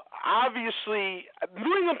 Now, obviously,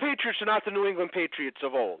 New England Patriots are not the New England Patriots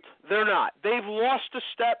of old. They're not. They've lost a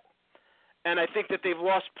step, and I think that they've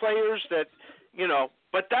lost players that,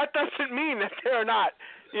 but that doesn't mean that they're not,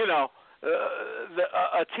 a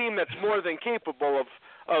team that's more than capable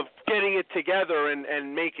of getting it together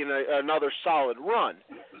and making another solid run.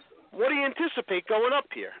 What do you anticipate going up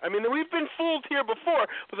here? I mean, we've been fooled here before,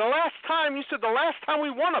 but you said the last time we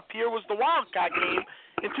won up here was the Wildcat game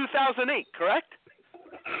in 2008, correct?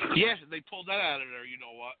 Yes, and they pulled that out of there, you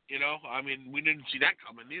know what? I mean, we didn't see that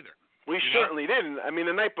coming either. We certainly didn't. I mean,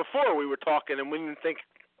 the night before we were talking, and we didn't think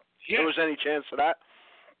there was any chance of that.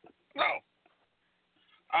 No.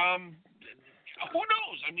 Who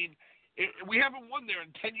knows? I mean, we haven't won there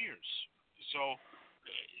in 10 years. So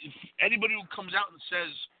if anybody who comes out and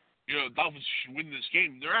says, Dolphins should win this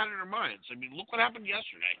game. They're out of their minds. I mean, look what happened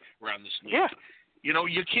yesterday around this league. Yeah.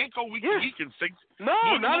 You can't go week to week and think. No,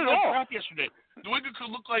 not at all. Yesterday, New England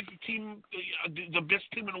could look like the best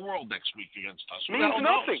team in the world next week against us. Means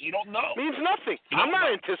nothing. You don't know. Means nothing. I'm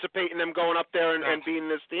not anticipating them going up there and beating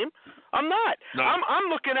this team. I'm not. No. I'm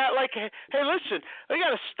looking at like, hey, listen, they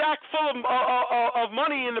got a stack full of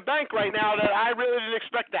money in the bank right now that I really didn't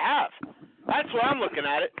expect to have. That's what I'm looking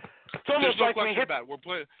at it. It's almost There's no like we hit. about it. We're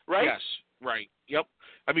playing. Right. Yes. Right. Yep.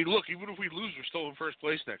 I mean, look, even if we lose, we're still in first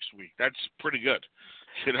place next week. That's pretty good.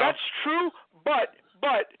 That's true, but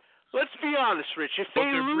let's be honest, Rich. If they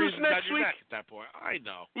lose next week, at that point, I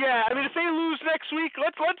know. Yeah, I mean, if they lose next week,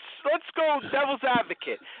 let's go devil's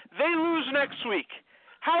advocate. They lose next week.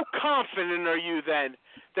 How confident are you then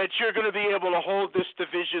that you're going to be able to hold this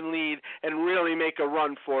division lead and really make a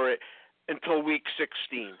run for it until week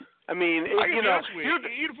 16? I mean, even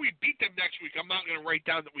if we beat them next week, I'm not going to write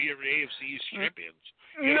down that we are the AFC East champions.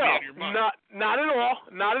 Not at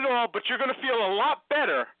all. But you're going to feel a lot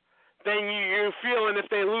better than you're feeling if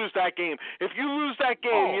they lose that game. If you lose that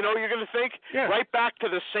game, you're going to think right back to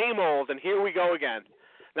the same old, and here we go again.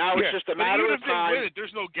 Now it's just a matter of time. Win it,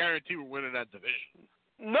 there's no guarantee we're winning that division.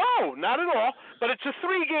 No, not at all. But it's a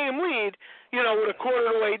 3-game lead, with a quarter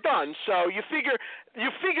of the way done. So you figure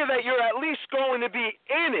that you're at least going to be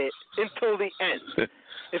in it until the end.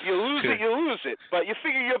 If you lose it, you lose it. But you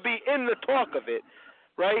figure you'll be in the talk of it,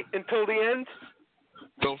 right, until the end.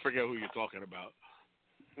 Don't forget who you're talking about.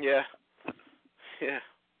 Yeah.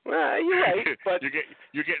 Well, you're right, but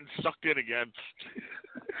you're getting sucked in again.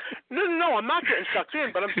 No, I'm not getting sucked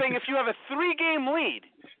in. But I'm saying if you have a 3-game lead,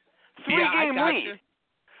 lead.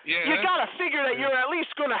 Yeah. You got to figure that you're at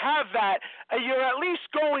least going to have that. You're at least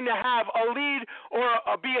going to have a lead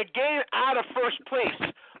or be a game out of first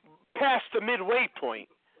place past the midway point.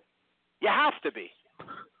 You have to be.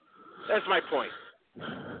 That's my point.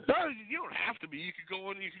 No, you don't have to be. You could go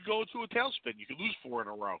into a tailspin. You could lose 4 in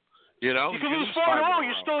a row. You could lose 4 in a row.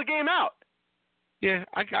 You're still a game out. Yeah,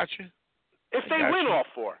 I got you. If they win all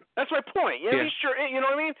 4, that's my point. At least you're, you know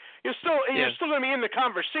what I mean. You're still going to be in the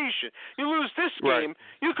conversation. You lose this game,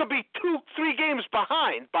 you could be 2-3 games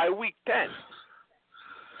behind by week 10.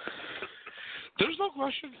 There's no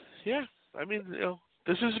question. Yeah, I mean,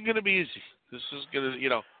 this isn't going to be easy. This is going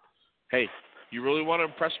to, hey, you really want to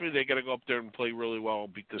impress me? They got to go up there and play really well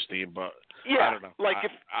and beat this team. But I don't know.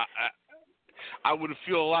 I would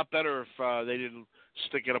feel a lot better if they didn't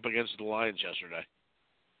stick it up against the Lions yesterday.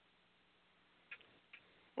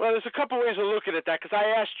 Well, there's a couple ways of looking at that because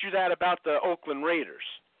I asked you that about the Oakland Raiders.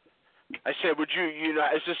 I said, would you,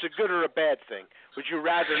 is this a good or a bad thing? Would you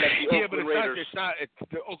rather that the Oakland Raiders?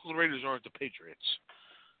 The Oakland Raiders aren't the Patriots.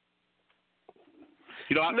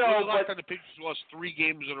 No, last time the Patriots lost 3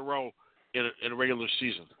 games in a row in a regular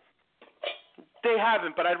season. They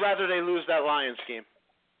haven't, but I'd rather they lose that Lions game.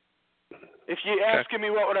 If you're asking me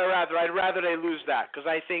what would I rather, I'd rather they lose that because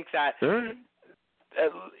I think that.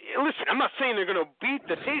 Listen, I'm not saying they're going to beat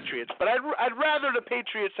the Patriots, but I'd rather the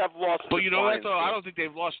Patriots have lost. But you know what, though? I don't think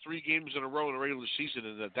they've lost 3 games in a row in a regular season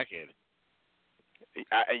in a decade.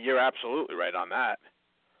 You're absolutely right on that.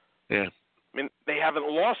 Yeah. I mean, they haven't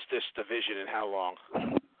lost this division in how long?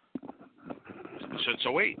 Since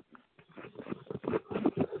 08.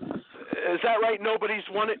 Is that right? Nobody's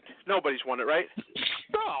won it? Nobody's won it, right?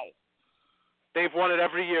 No. They've won it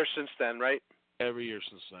every year since then, right? Every year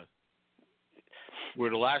since then. We're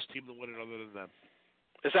the last team to win it other than them.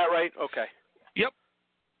 Is that right? Okay. Yep.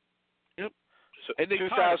 So and they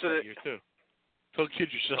 2000 that year too. Don't kid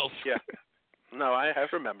yourself. Yeah. No, I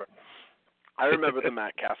remember. I remember the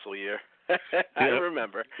Matt Castle year. I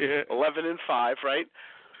remember. Yeah. 11-5, right?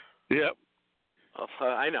 Yep.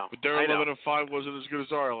 I know. But their 11-5 wasn't as good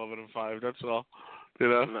as our 11-5. That's all.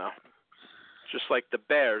 No. Just like the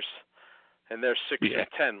Bears, and their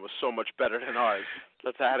 6-10 was so much better than ours.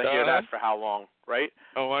 Let's had to hear that for how long, right?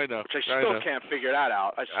 Oh, I know. Which I still can't figure that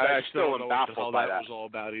out. I still am baffled by that. What was all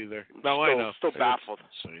about either. No, I know. Still baffled.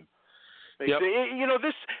 Yep.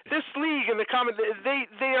 This league and the comment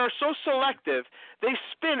they are so selective. They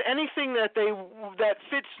spin anything that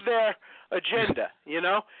fits their agenda.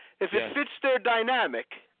 If it fits their dynamic,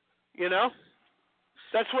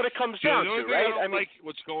 that's what it comes down to, right? I mean, like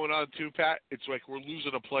what's going on too, Pat. It's like we're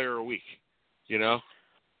losing a player a week.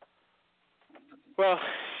 Well,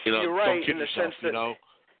 you're right in the sense that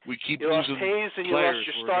we keep you losing lost Hayes and you players. lost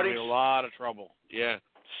your We're starting in a lot of trouble. Yeah.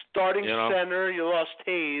 Starting center, you lost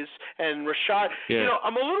Hayes and Rashad. Yeah.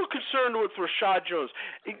 I'm a little concerned with Rashad Jones.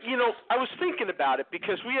 I was thinking about it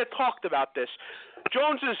because we had talked about this.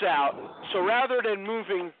 Jones is out, so rather than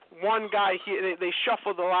moving one guy here, they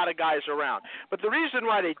shuffled a lot of guys around. But the reason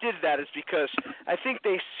why they did that is because I think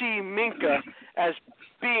they see Minka as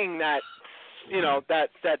being that,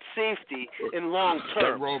 that safety in long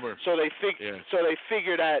term. That rover. So they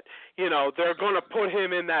figure that, they're going to put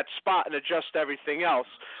him in that spot and adjust everything else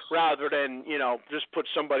rather than, just put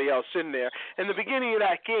somebody else in there. In the beginning of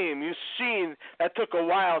that game, you've seen that took a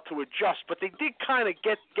while to adjust, but they did kind of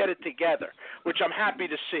get it together, which I'm happy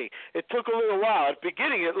to see. It took a little while. At the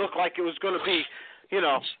beginning, it looked like it was going to be,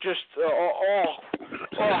 just all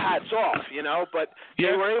hats off, but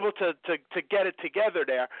they were able to get it together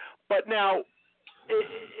there. But now,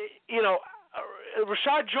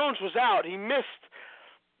 Rashad Jones was out. He missed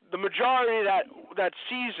the majority of that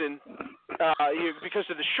season because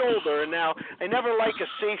of the shoulder, and now I never like a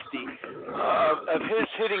safety of his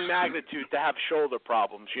hitting magnitude to have shoulder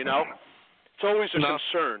problems. It's always a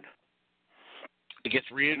concern. It gets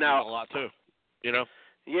re-injured a lot too.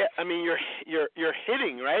 Yeah, I mean you're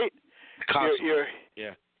hitting, right? Constantly.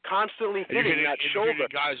 You're constantly and hitting that shoulder. You're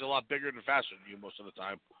hitting guys a lot bigger and faster than you most of the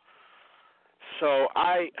time. So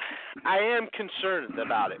I am concerned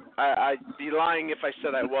about it. I'd be lying if I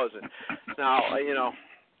said I wasn't. Now,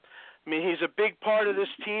 he's a big part of this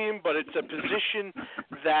team, but it's a position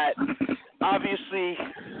that obviously,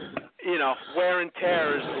 wear and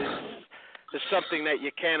tear is something that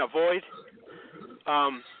you can't avoid.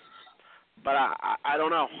 But I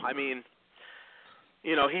don't know. I mean,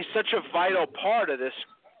 he's such a vital part of this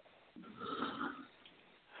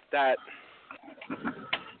that,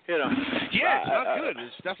 Yeah, it's not good.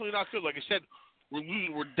 It's definitely not good. Like I said,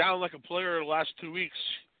 we're down like a player the last 2 weeks.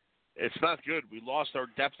 It's not good. We lost our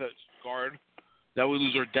depth at guard. Now we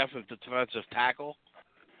lose our depth at defensive tackle.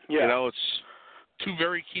 Yeah. It's two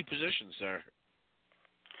very key positions there.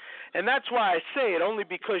 And that's why I say it, only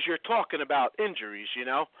because you're talking about injuries,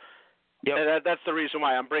 Yep. And that's the reason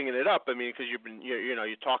why I'm bringing it up. I mean, because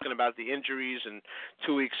you're talking about the injuries and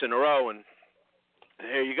 2 weeks in a row, and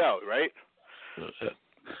here you go, right?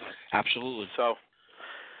 Absolutely. So,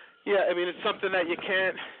 yeah, I mean, it's something that you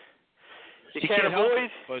can't can't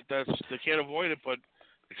avoid. They can't avoid it, but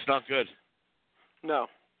it's not good. No,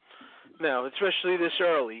 especially this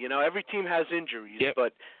early. Every team has injuries,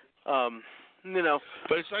 but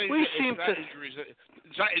But it's not injuries.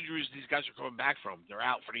 It's not injuries these guys are coming back from. They're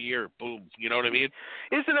out for the year. Boom. You know what I mean?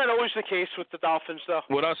 Isn't that always the case with the Dolphins, though?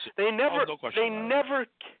 With us, they never. No question. They never.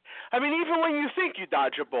 I mean, even when you think you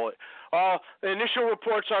dodge a bullet, the initial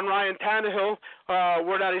reports on Ryan Tannehill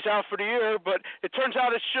were that he's out for the year, but it turns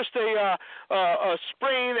out it's just a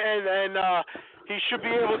sprain, and he should be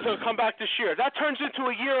able to come back this year. That turns into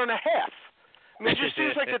a year and a half. I mean, it just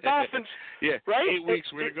seems like the Dolphins. Right? 8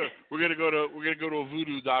 weeks. We're gonna go to a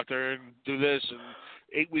voodoo doctor and do this, and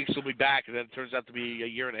 8 weeks we'll be back, and then it turns out to be a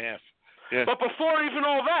year and a half. Yeah. But before even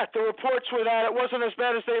all that, the reports were that it wasn't as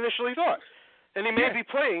bad as they initially thought, and he may be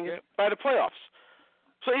playing by the playoffs.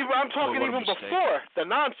 So I'm talking even before the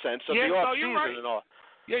nonsense of the off-season right. and all.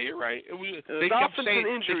 Yeah, you're right. The Dolphins and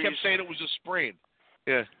injuries. They kept saying it was a sprain.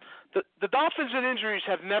 Yeah. The Dolphins and injuries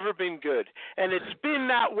have never been good, and it's been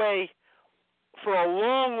that way for a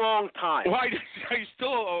long, long time. Well, I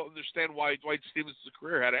still don't understand why Dwight Stevens'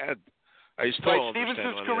 career had to end. Dwight Stevens'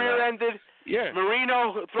 career ended. Yeah.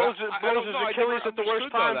 Blows his Achilles at the worst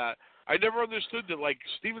time. That. I never understood that. Like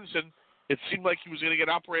Stevenson, it seemed like he was going to get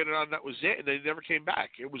operated on. That was it, and then he never came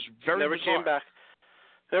back. It was very bizarre.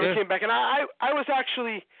 Never came back. And I was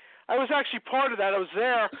actually part of that. I was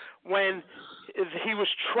there when he was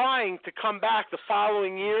trying to come back the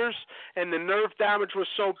following years, and the nerve damage was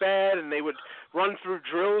so bad, and they would run through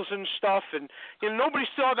drills and stuff, and nobody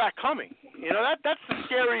saw that coming. That's the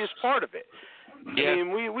scariest part of it. Yeah. I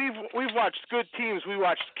mean, we've watched good teams. We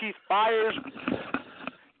watched Keith Byers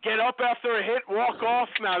get up after a hit, walk off.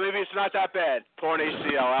 Now maybe it's not that bad. Torn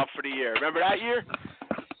ACL, out for the year. Remember that year?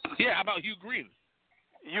 Yeah. How about Hugh Green?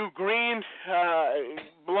 Hugh Green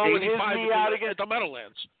blowing his knee out again at the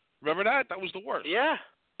Meadowlands. Remember that? That was the worst. Yeah.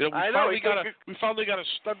 We finally got a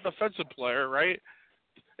stud defensive player, right?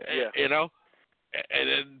 Yeah. And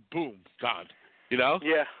then boom, gone. Yeah.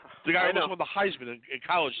 The guy was one of the Heisman in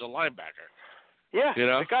college as a linebacker. Yeah.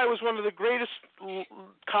 The guy was one of the greatest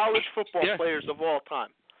college football players of all time.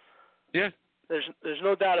 Yeah. There's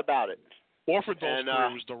no doubt about it. Orfordall's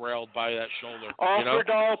career was derailed by that shoulder.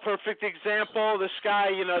 Orfordall, perfect example. This guy,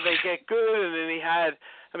 they get good, and then he had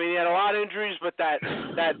a lot of injuries, but that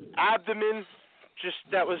abdomen,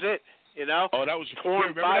 that was it. Oh, that was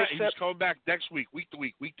torn bicep. He was coming back next week to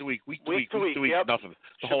week. Yep. Nothing.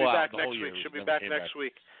 Should be back next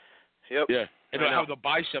week. Yep. Yeah. And how the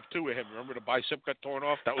bicep, too, with him. Remember the bicep got torn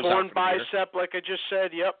off? That was torn out for bicep, like I just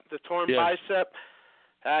said. Yep, the torn bicep.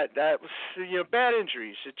 That was, bad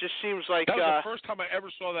injuries. It just seems like... That was the first time I ever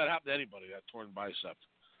saw that happen to anybody, that torn bicep.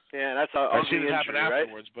 Yeah, that's an ugly injury, I seen it happen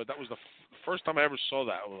afterwards, but that was the first time I ever saw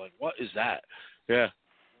that. I was like, what is that? Yeah.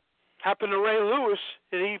 Happened to Ray Lewis,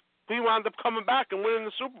 and he wound up coming back and winning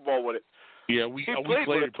the Super Bowl with it. Yeah, we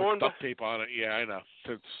played it with duct tape on it. Yeah, I know.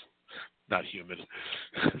 It's not human.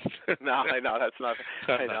 No, I know that's not.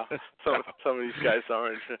 I know some of these guys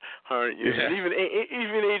aren't human. Yeah.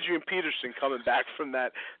 Even Adrian Peterson coming back from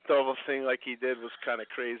that double thing like he did was kind of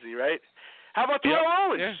crazy, right? How about Terrell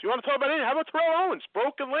Owens? Yeah. You want to talk about it? How about Terrell Owens?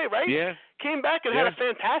 Broken leg, right? Yeah. Came back and had a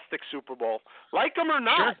fantastic Super Bowl. Like him or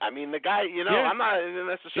not, sure. I mean, the guy. I'm not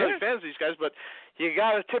necessarily fans of these guys, but you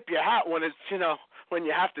got to tip your hat when it's when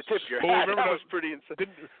you have to tip your hat. That was pretty insane.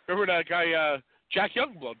 Remember that guy? Jack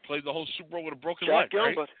Youngblood played the whole Super Bowl with a broken leg,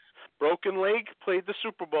 Jack Youngblood, broken leg, played the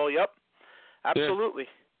Super Bowl. Yep, absolutely,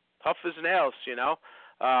 tough as nails.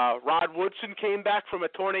 Rod Woodson came back from a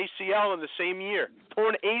torn ACL in the same year.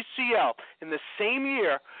 Torn ACL in the same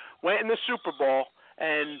year, went in the Super Bowl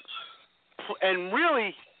and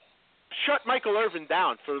really shut Michael Irvin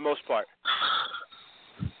down for the most part.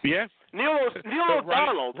 Yeah. Neil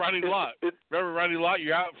O'Donnell. Ronnie Lott. Remember Ronnie Lott?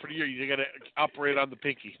 You're out for the year. You got to operate on the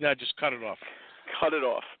pinky. No, just cut it off. Cut it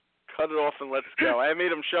off. Cut it off and let's go. I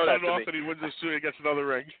made him show that to me. Cut it off and he wins the suit and gets another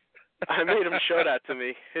ring. I made him show that to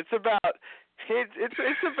me. It's about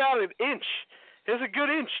an inch. There's a good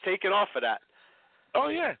inch taken off of that. Oh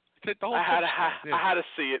yeah. The whole I had to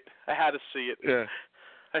see it. Yeah.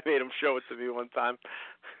 I made him show it to me one time.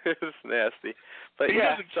 It was nasty. But he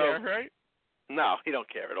doesn't care, right? No, he don't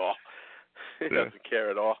care at all. He doesn't care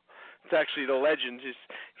at all. It's actually the legend just,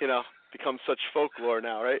 become such folklore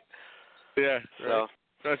now, right? Yeah. So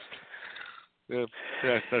right.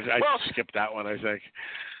 I skipped that one, I think.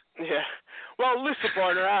 Yeah. Well, listen,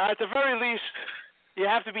 partner, at the very least, you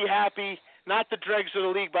have to be happy. Not the dregs of the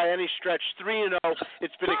league by any stretch. 3-0.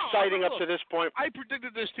 It's been exciting up to this point. I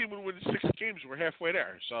predicted this team would win 6 games. We're halfway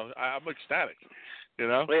there, so I'm ecstatic.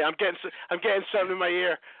 Wait, I'm getting something in my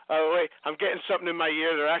ear. I'm getting something in my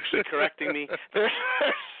ear. They're actually correcting me. They're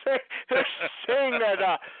saying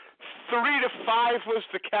that 3 to 5 was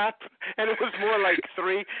the cap, and it was more like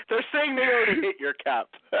 3. They're saying they already hit your cap.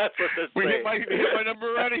 That's what they're saying. We hit my number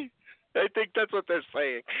already? I think that's what they're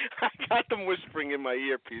saying. I got them whispering in my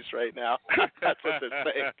earpiece right now. That's what they're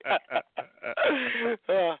saying.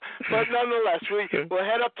 But nonetheless, we'll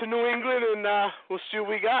head up to New England and we'll see what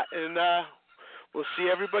we got, and we'll see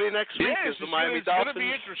everybody next week. Yeah, the Miami Dolphins. It's going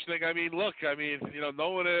to be interesting. I mean, look, no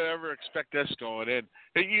one would ever expect this going in.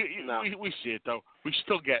 No. We see it though. We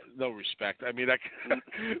still get no respect. I mean, like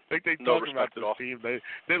they no talk about this all. team.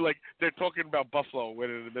 They're talking about Buffalo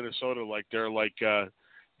winning in Minnesota like they're like.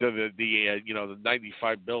 The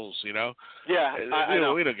 95 Bills, Yeah, I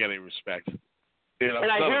know. We don't get any respect. And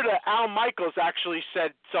I hear that Al Michaels actually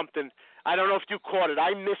said something. I don't know if you caught it.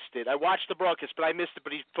 I missed it. I watched the broadcast, but I missed it.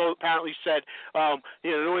 But he apparently said,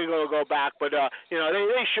 New England will go back, but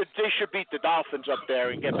they should beat the Dolphins up there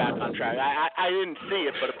and get back on track. I didn't see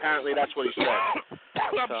it, but apparently that's what he said.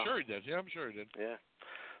 I'm sure he did. Yeah, I'm sure he did. Yeah.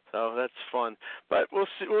 So that's fun. But we'll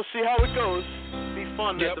see how it goes. Be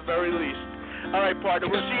fun at the very least. All right, partner.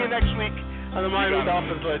 We'll see you next week on the Miami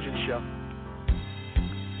Dolphins Legend Show.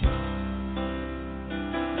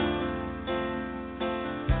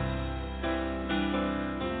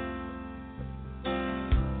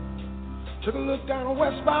 Took a look down a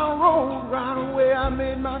westbound road, right away I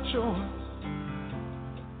made my choice.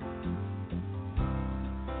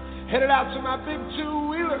 Headed out to my big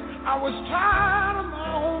two-wheeler, I was tired of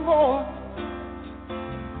my own voice.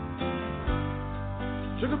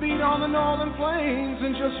 Took a beat on the northern plains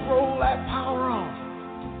and just rolled that power on.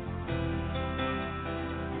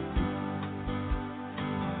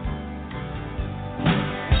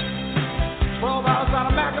 "12 hours out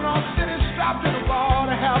of Mackinac City, stopped in a bar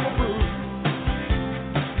to have a brew.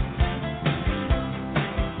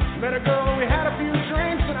 Met a girl and we had a few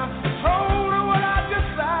drinks and I told her what I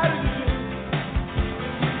decided to do.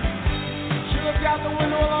 She looked out the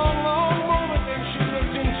window a long, long moment, then she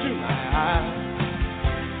looked into my eyes.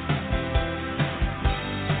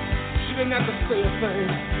 She didn't have to say a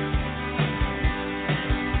thing.